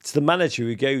 it's the manager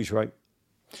who goes, right?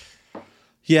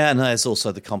 Yeah, and there's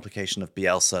also the complication of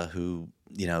Bielsa, who,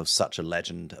 such a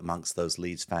legend amongst those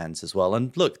Leeds fans as well.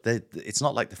 And look, it's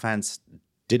not like the fans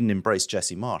didn't embrace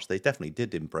Jesse Marsch. They definitely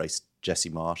did embrace Jesse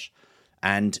Marsch.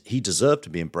 And he deserved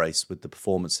to be embraced with the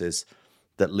performances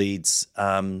that Leeds,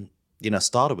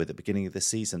 started with at the beginning of this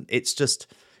season.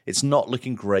 It's not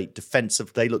looking great.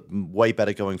 Defensive, they look way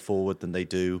better going forward than they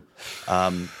do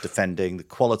defending. The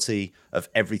quality of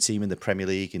every team in the Premier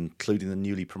League, including the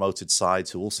newly promoted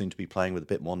sides, who all seem to be playing with a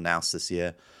bit more nous this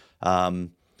year.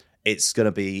 It's going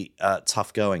to be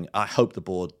tough going. I hope the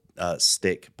board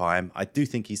stick by him. I do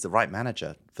think he's the right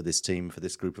manager for this team, for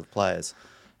this group of players.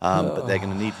 But they're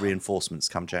going to need reinforcements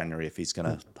come January if he's going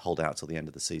to hold out till the end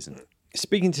of the season.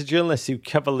 Speaking to journalists who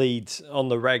cover Leeds on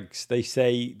the regs, they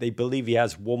say they believe he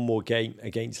has one more game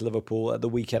against Liverpool at the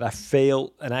weekend. I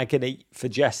feel an agony for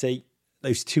Jesse.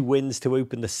 Those 2 wins to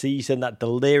open the season, that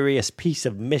delirious piece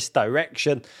of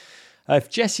misdirection. If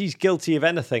Jesse's guilty of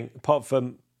anything, apart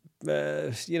from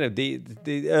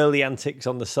the early antics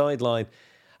on the sideline,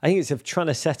 I think it's of trying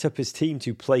to set up his team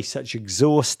to play such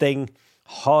exhausting,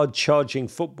 hard-charging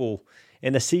football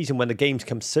in a season when the games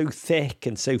come so thick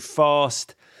and so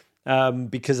fast.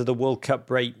 Because of the World Cup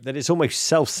break, that it's almost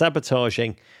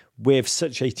self-sabotaging with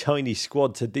such a tiny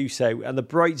squad to do so. And the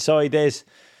bright side is,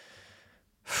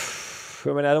 I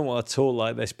mean, I don't want to talk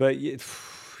like this, but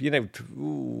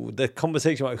the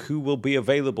conversation about who will be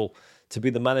available to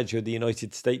be the manager of the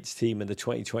United States team in the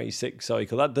 2026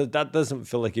 cycle, that doesn't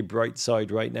feel like a bright side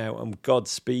right now. And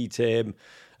Godspeed to him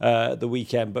the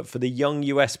weekend. But for the young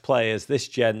US players, this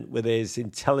gent with his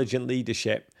intelligent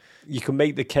leadership, you can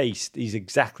make the case he's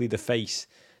exactly the face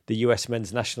the US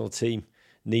men's national team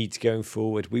needs going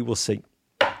forward. We will see.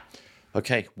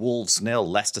 Okay, Wolves 0,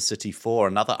 Leicester City 4,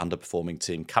 another underperforming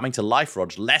team. Coming to life,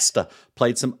 Rog, Leicester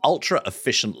played some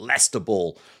ultra-efficient Leicester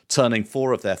ball, turning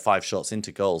 4 of their 5 shots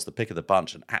into goals. The pick of the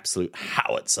bunch, an absolute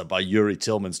howitzer by Yuri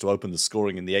Tillmans to open the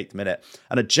scoring in the 8th minute.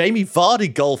 And a Jamie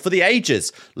Vardy goal for the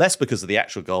ages. Less because of the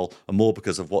actual goal and more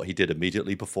because of what he did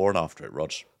immediately before and after it,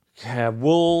 Rog. Yeah,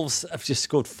 Wolves have just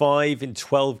scored 5 in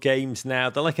 12 games now.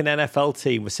 They're like an NFL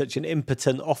team with such an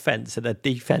impotent offense, and their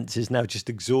defense is now just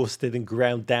exhausted and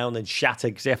ground down and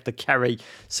shattered because they have to carry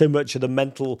so much of the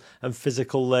mental and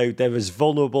physical load. They're as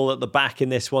vulnerable at the back in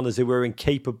this one as they were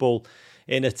incapable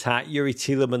in attack. Yuri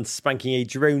Tielemans spanking a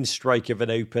drone strike of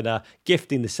an opener,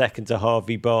 gifting the second to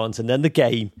Harvey Barnes, and then the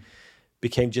game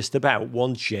became just about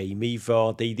one Jamie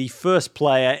Vardy, the first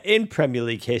player in Premier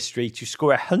League history to score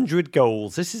 100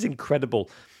 goals. This is incredible.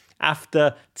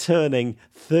 After turning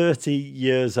 30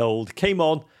 years old, came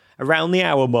on around the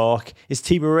hour mark. His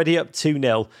team already up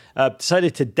 2-0.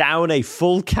 Decided to down a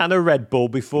full can of Red Bull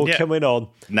before coming on.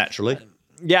 Naturally.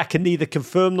 I can neither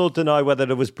confirm nor deny whether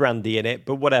there was brandy in it,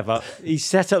 but whatever. He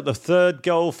set up the third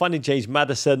goal, finding James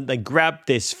Maddison, then grabbed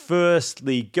this first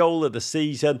league goal of the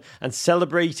season and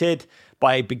celebrated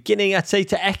by beginning, I'd say,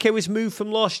 to echo his move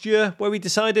from last year, where we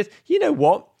decided, you know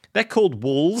what? They're called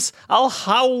Wolves. I'll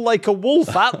howl like a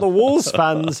wolf at the Wolves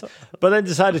fans, but then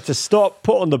decided to stop,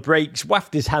 put on the brakes,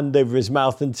 waft his hand over his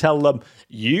mouth and tell them,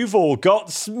 you've all got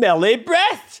smelly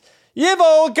breath. You've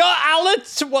all got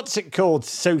what's it called?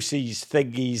 Sosies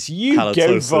thingies. You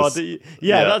go, Vardy.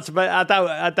 That's about.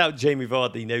 I doubt Jamie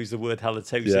Vardy knows the word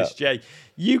halitosis. Jay,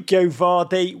 you go,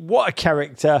 Vardy. What a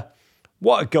character!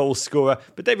 What a goal scorer!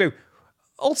 But David,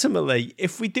 ultimately,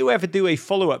 if we do ever do a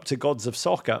follow-up to Gods of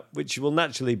Soccer, which will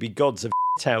naturally be Gods of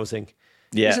housing,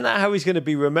 isn't that how he's going to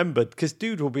be remembered? Because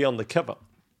dude will be on the cover.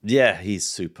 Yeah, he's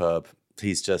superb.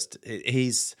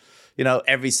 He's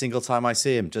every single time I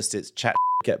see him, just it's chat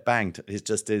get banged. It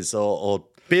just is, or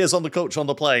beers on the coach on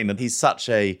the plane. And he's such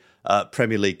a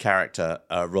Premier League character,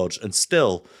 Rog, and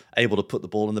still able to put the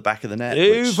ball in the back of the net.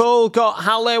 You've all got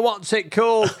Halle, what's it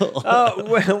called?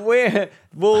 We're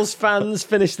Wolves fans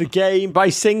finished the game by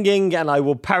singing, and I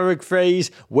will paraphrase,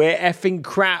 we're effing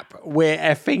crap, we're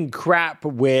effing crap,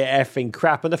 we're effing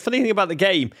crap. And the funny thing about the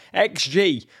game,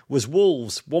 XG was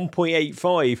Wolves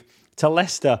 1.85 to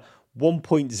Leicester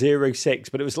 1.06,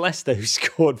 but it was Leicester who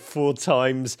scored 4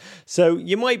 times. So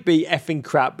you might be effing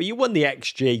crap, but you won the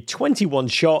XG. 21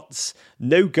 shots,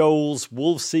 no goals,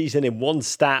 Wolves season in one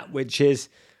stat, which is,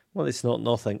 well, it's not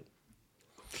nothing.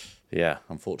 Yeah,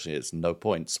 unfortunately, it's no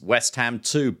points. West Ham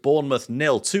 2, Bournemouth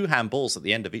 0. 2 handballs at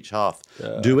the end of each half.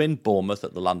 Doing Bournemouth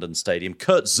at the London Stadium.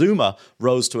 Kurt Zouma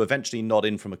rose to eventually nod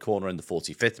in from a corner in the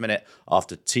 45th minute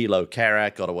after Thilo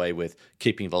Kehrer got away with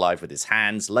keeping it alive with his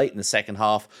hands. Late in the second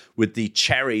half, with the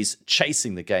Cherries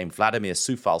chasing the game, Vladimir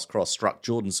Soufal's cross struck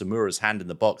Jordan Zamura's hand in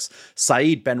the box.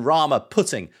 Saeed Benrahma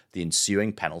putting the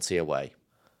ensuing penalty away.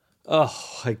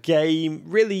 Oh, a game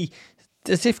really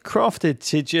as if crafted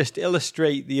to just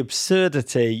illustrate the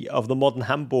absurdity of the modern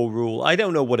handball rule. I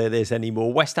don't know what it is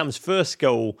anymore. West Ham's first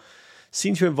goal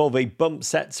seemed to involve a bump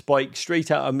set spike straight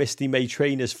out of Misty May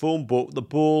Trainer's form, but the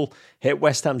ball hit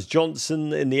West Ham's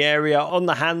Johnson in the area on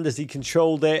the hand as he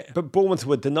controlled it. But Bournemouth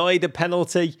were denied a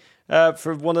penalty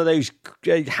for one of those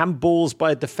handballs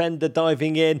by a defender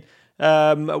diving in.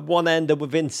 At one end and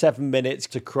within 7 minutes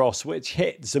to cross, which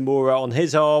hit Zamora on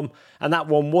his arm, and that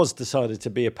one was decided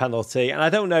to be a penalty. And I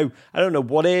don't know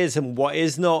what is and what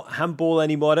is not handball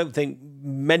anymore. I don't think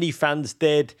many fans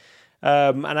did.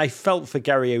 And I felt for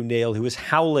Gary O'Neill, who was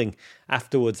howling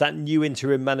afterwards. That new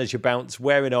interim manager bounce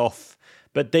wearing off.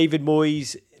 But David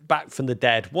Moyes back from the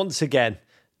dead once again.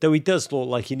 Though he does look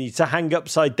like he needs to hang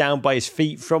upside down by his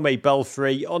feet from a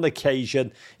belfry on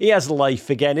occasion. He has life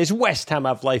again. His West Ham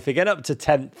have life again, up to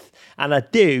 10th. And I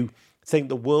do think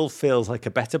the world feels like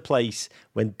a better place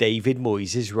when David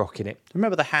Moyes is rocking it.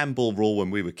 Remember the handball rule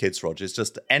when we were kids, Roger? It's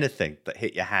just anything that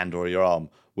hit your hand or your arm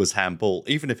was handball.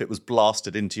 Even if it was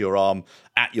blasted into your arm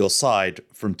at your side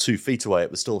from 2 feet away,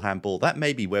 it was still handball. That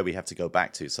may be where we have to go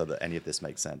back to so that any of this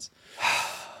makes sense.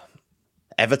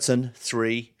 Everton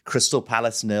 3, Crystal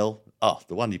Palace 0. Oh,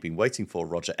 the one you've been waiting for,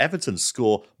 Roger. Everton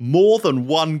score more than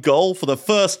one goal for the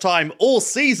first time all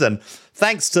season,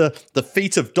 thanks to the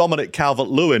feat of Dominic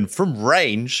Calvert-Lewin from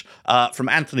range, from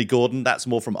Anthony Gordon. That's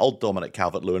more from old Dominic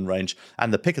Calvert-Lewin range.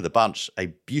 And the pick of the bunch, a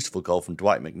beautiful goal from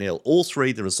Dwight McNeil. All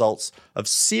three the results of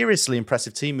seriously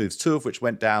impressive team moves, 2 of which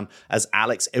went down as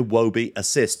Alex Iwobi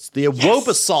assists. The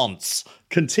Iwobissance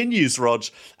continues, Rog,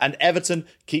 and Everton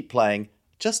keep playing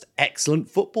just excellent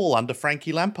football under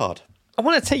Frankie Lampard. I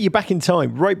want to take you back in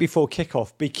time right before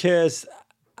kickoff because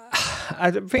I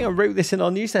think I wrote this in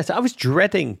our newsletter. I was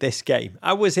dreading this game.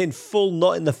 I was in full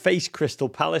not in the face Crystal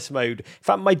Palace mode. In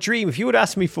fact, my dream, if you would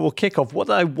ask me for kickoff, what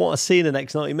do I want to see in the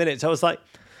next 90 minutes? I was like,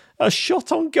 a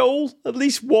shot on goal, at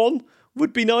least one,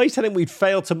 would be nice. I think we'd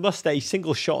failed to muster a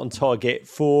single shot on target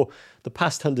for the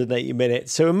past 180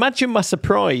 minutes. So imagine my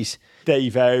surprise,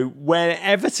 Davo, when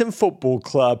Everton Football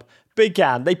Club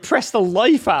began. They pressed the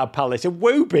life out of Palace.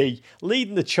 Iwobi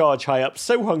leading the charge high up,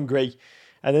 so hungry.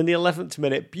 And in the 11th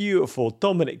minute, beautiful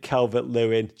Dominic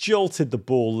Calvert-Lewin jolted the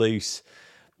ball loose.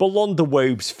 Belonda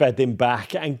Wobes fed him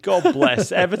back. And God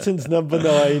bless Everton's number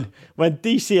 9 when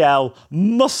DCL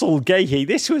muscled Guéhi.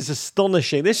 This was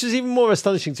astonishing. This was even more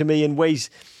astonishing to me in ways,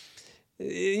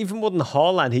 even more than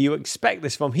Haaland, who you expect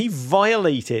this from. He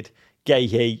violated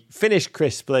Guéhi, finished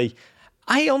crisply.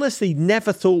 I honestly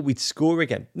never thought we'd score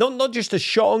again. Not just a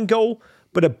shot on goal,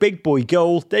 but a big boy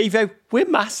goal. Davo, we're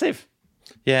massive.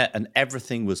 Yeah, and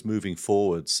everything was moving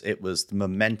forwards. It was the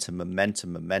momentum.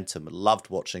 I loved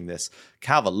watching this.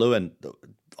 Calvert-Lewin,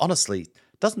 honestly,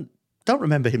 don't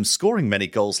remember him scoring many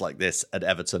goals like this at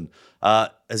Everton.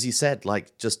 As you said,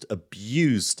 like just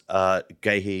abused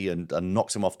Guéhi and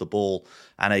knocked him off the ball,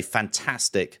 and a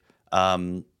fantastic,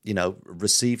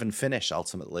 receive and finish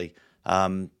ultimately.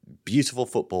 Beautiful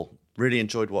football. Really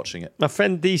enjoyed watching it. My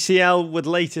friend DCL would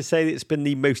later say that it's been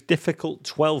the most difficult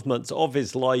 12 months of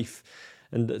his life,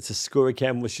 and that to score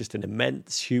again was just an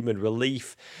immense human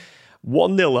relief.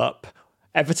 1-0 up.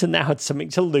 Everton now had something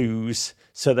to lose,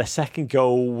 so their second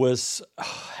goal was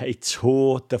a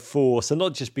tour de force, and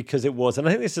not just because it was. And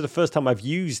I think this is the first time I've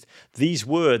used these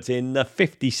words in the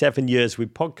 57 years we've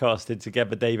podcasted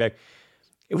together, Davo.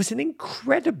 It was an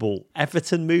incredible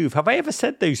Everton move. Have I ever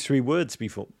said those 3 words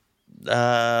before?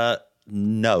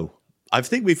 No. I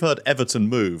think we've heard Everton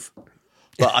move,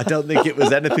 but I don't think it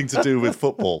was anything to do with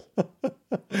football.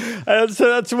 So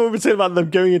that's what we're saying about them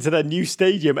going into their new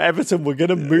stadium. Everton were going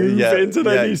to move into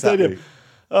their new stadium.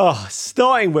 Oh,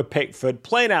 starting with Pickford,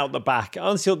 playing out the back.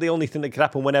 Honestly, the only thing that could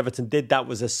happen when Everton did that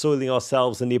was us soiling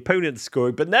ourselves and the opponent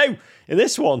scoring. But no, in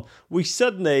this one, we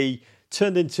suddenly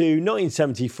turned into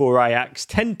 1974 Ajax,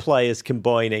 10 players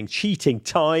combining cheating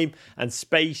time and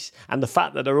space and the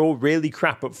fact that they're all really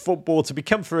crap at football to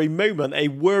become for a moment a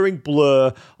whirring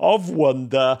blur of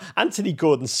wonder. Anthony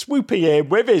Gordon swooping in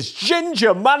with his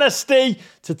ginger majesty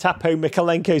to tap home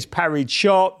Mikalenko's parried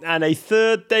shot, and a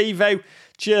third, Davo,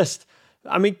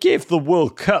 give the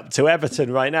World Cup to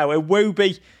Everton right now.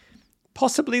 Iwobi,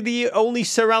 Possibly the only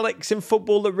Sir Alex in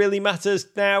football that really matters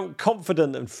now,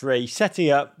 confident and free, setting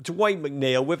up Dwight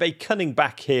McNeil with a cunning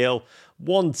back heel.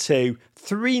 1-2,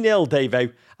 3-0,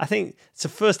 Davo. I think it's the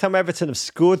first time Everton have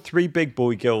scored 3 big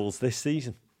boy goals this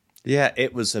season. Yeah,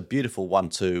 it was a beautiful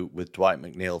 1-2 with Dwight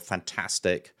McNeil.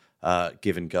 Fantastic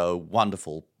give and go.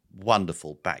 Wonderful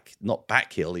not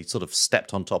back heel. He sort of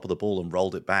stepped on top of the ball and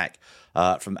rolled it back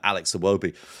from Alex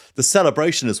Iwobi. The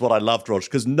celebration is what I loved, Rog,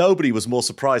 because nobody was more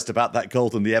surprised about that goal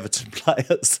than the Everton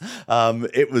players.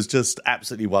 It was just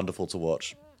absolutely wonderful to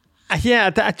watch. Yeah,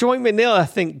 Dwight McNeil, I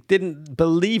think, didn't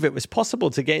believe it was possible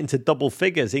to get into double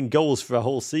figures in goals for a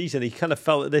whole season. He kind of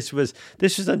felt that this was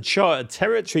uncharted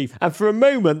territory. And for a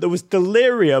moment, there was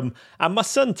delirium. And my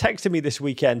son texted me this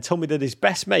weekend, told me that his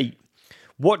best mate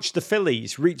watched the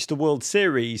Phillies reach the World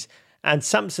Series. And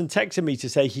Samson texted me to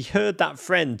say he heard that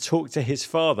friend talk to his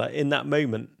father in that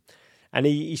moment. And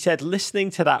he said, listening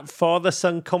to that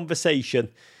father-son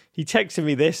conversation, he texted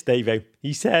me this, Davo.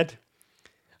 He said,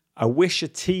 I wish a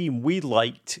team we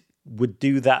liked would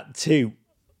do that too.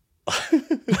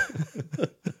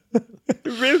 It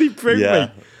really broke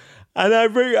me. And I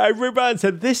wrote back and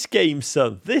said, this game,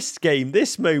 son, this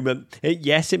moment,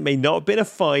 yes, it may not have been a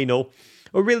final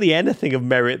or really anything of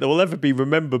merit that will ever be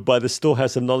remembered by the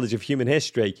storehouse of knowledge of human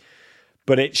history,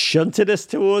 but it shunted us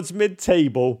towards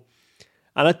mid-table.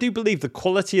 And I do believe the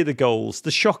quality of the goals,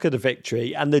 the shock of the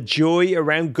victory, and the joy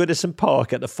around Goodison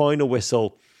Park at the final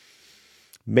whistle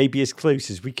may be as close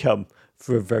as we come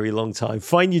for a very long time.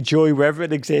 Find your joy wherever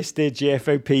it existed.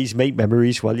 GFOPs, make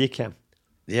memories while you can.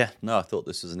 Yeah, no, I thought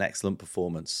this was an excellent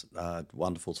performance.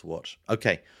 Wonderful to watch.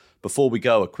 Okay, before we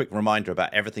go, a quick reminder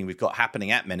about everything we've got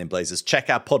happening at Men in Blazers. Check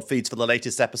our pod feeds for the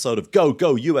latest episode of Go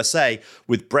Go USA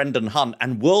with Brendan Hunt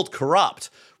and World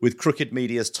Corrupt with Crooked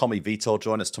Media's Tommy Vitor.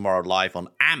 Join us tomorrow live on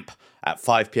AMP at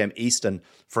 5 p.m. Eastern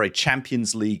for a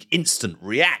Champions League Instant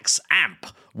Reacts AMP,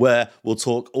 where we'll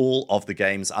talk all of the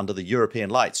games under the European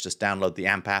lights. Just download the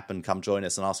AMP app and come join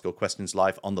us and ask your questions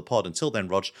live on the pod. Until then,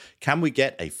 Rog, can we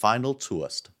get a final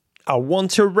toast? I want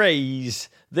to raise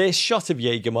this shot of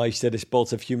Jägermeister, this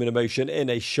bolt of human emotion, in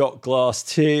a shot glass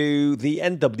to the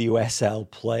NWSL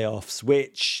playoffs,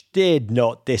 which did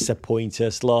not disappoint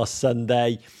us last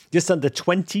Sunday. Just under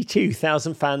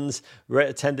 22,000 fans were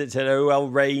attended at OL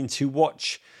Reign to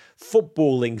watch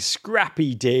footballing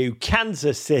scrappy-do.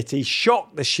 Kansas City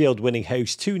shocked the Shield-winning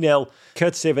host 2-0,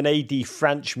 courtesy of an AD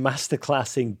French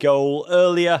masterclass in goal.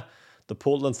 Earlier, the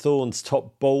Portland Thorns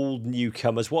top bold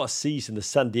newcomers. What a season the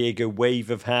San Diego Wave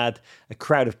have had. A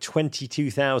crowd of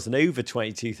 22,000, over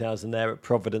 22,000 there at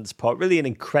Providence Park. Really an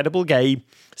incredible game,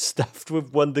 stuffed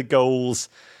with wonder goals.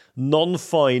 None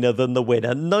finer than the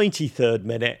winner. 93rd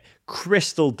minute,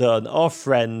 Crystal Dunn, our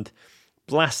friend,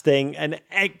 blasting an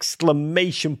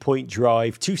exclamation point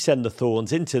drive to send the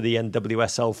Thorns into the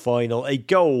NWSL final. A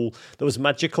goal that was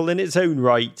magical in its own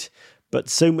right, but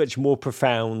so much more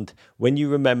profound when you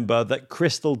remember that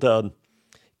Crystal Dunn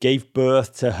gave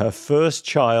birth to her first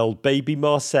child, baby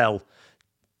Marcel,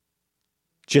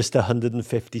 just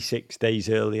 156 days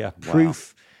earlier. Wow.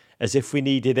 Proof, as if we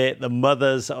needed it, the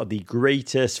mothers are the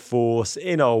greatest force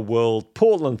in our world.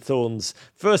 Portland Thorns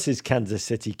versus Kansas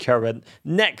City Current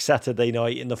next Saturday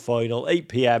night in the final, 8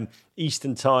 p.m.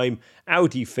 Eastern Time,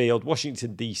 Audi Field,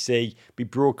 Washington, D.C. Be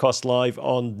broadcast live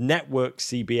on Network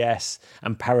CBS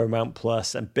and Paramount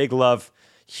Plus. And big love,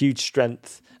 huge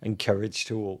strength and courage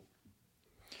to all.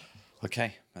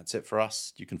 Okay, that's it for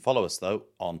us. You can follow us, though,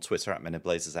 on Twitter at Men in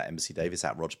Blazers, at Embassy Davies,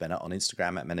 at Rog Bennett, on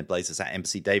Instagram at Men in Blazers, at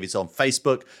Embassy Davies, on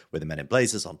Facebook with the Men in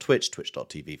Blazers, on Twitch,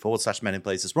 twitch.tv/Men in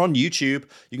Blazers. We're on YouTube.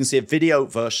 You can see a video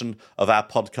version of our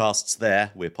podcasts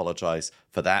there. We apologize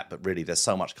for that, but really there's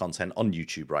so much content on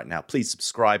YouTube right now. Please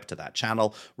subscribe to that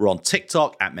channel. We're on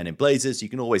TikTok at Men in Blazers. You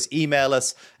can always email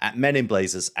us at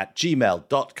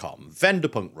meninblazers@gmail.com.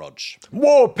 Venderpunk Rog.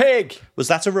 War Pig! Was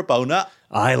that a Rabona?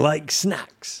 I like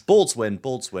snacks. Balds win,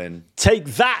 Balds win. Take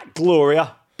that,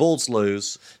 Gloria. Balds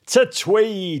lose. To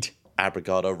Tweed.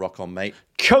 Abrigado, rock on, mate.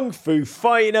 Kung Fu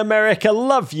Fight in America.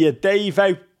 Love you,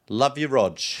 Davo. Love you,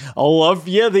 Rog. Love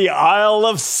you, the Isle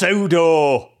of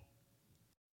Sodor.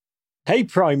 Hey,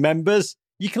 Prime members,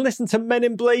 you can listen to Men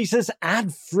in Blazers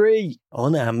ad-free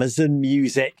on Amazon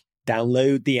Music.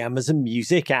 Download the Amazon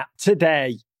Music app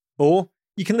today. Or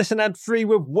you can listen ad-free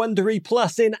with Wondery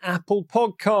Plus in Apple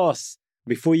Podcasts.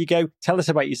 Before you go, tell us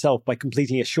about yourself by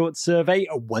completing a short survey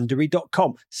at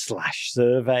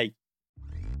wondery.com/survey.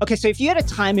 Okay, so if you had a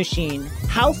time machine,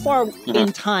 how far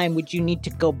in time would you need to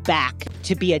go back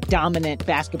to be a dominant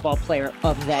basketball player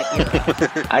of that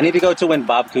era? I need to go to when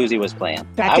Bob Cousy was playing.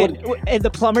 Back in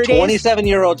the plumber days?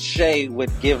 27-year-old Shea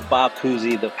would give Bob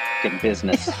Cousy the fucking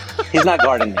business. He's not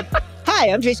guarding me. Hi,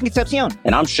 I'm Jason Concepcion.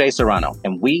 And I'm Shea Serrano,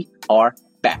 and we are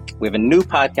back. We have a new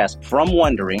podcast from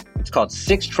Wondery. It's called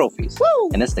Six Trophies.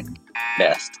 Woo! And it's the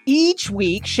best. Each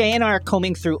week, Shea and I are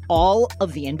combing through all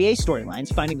of the NBA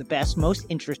storylines, finding the best, most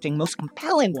interesting, most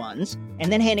compelling ones,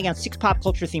 and then handing out 6 pop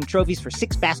culture-themed trophies for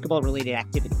 6 basketball-related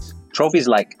activities. Trophies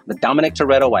like the Dominic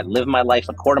Toretto I Live My Life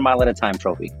a Quarter Mile at a Time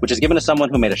trophy, which is given to someone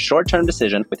who made a short-term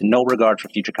decision with no regard for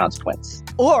future consequence.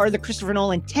 Or the Christopher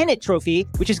Nolan Tenet trophy,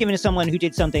 which is given to someone who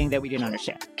did something that we didn't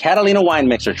understand. Catalina Wine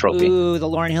Mixer trophy. Ooh, the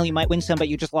Lauryn Hill You Might Win Some, But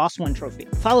You Just Lost One trophy.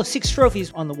 Follow 6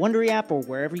 Trophies on the Wondery app or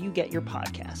wherever you get your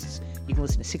podcasts. You can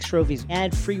listen to 6 Trophies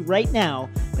ad-free right now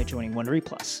by joining Wondery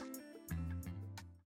Plus.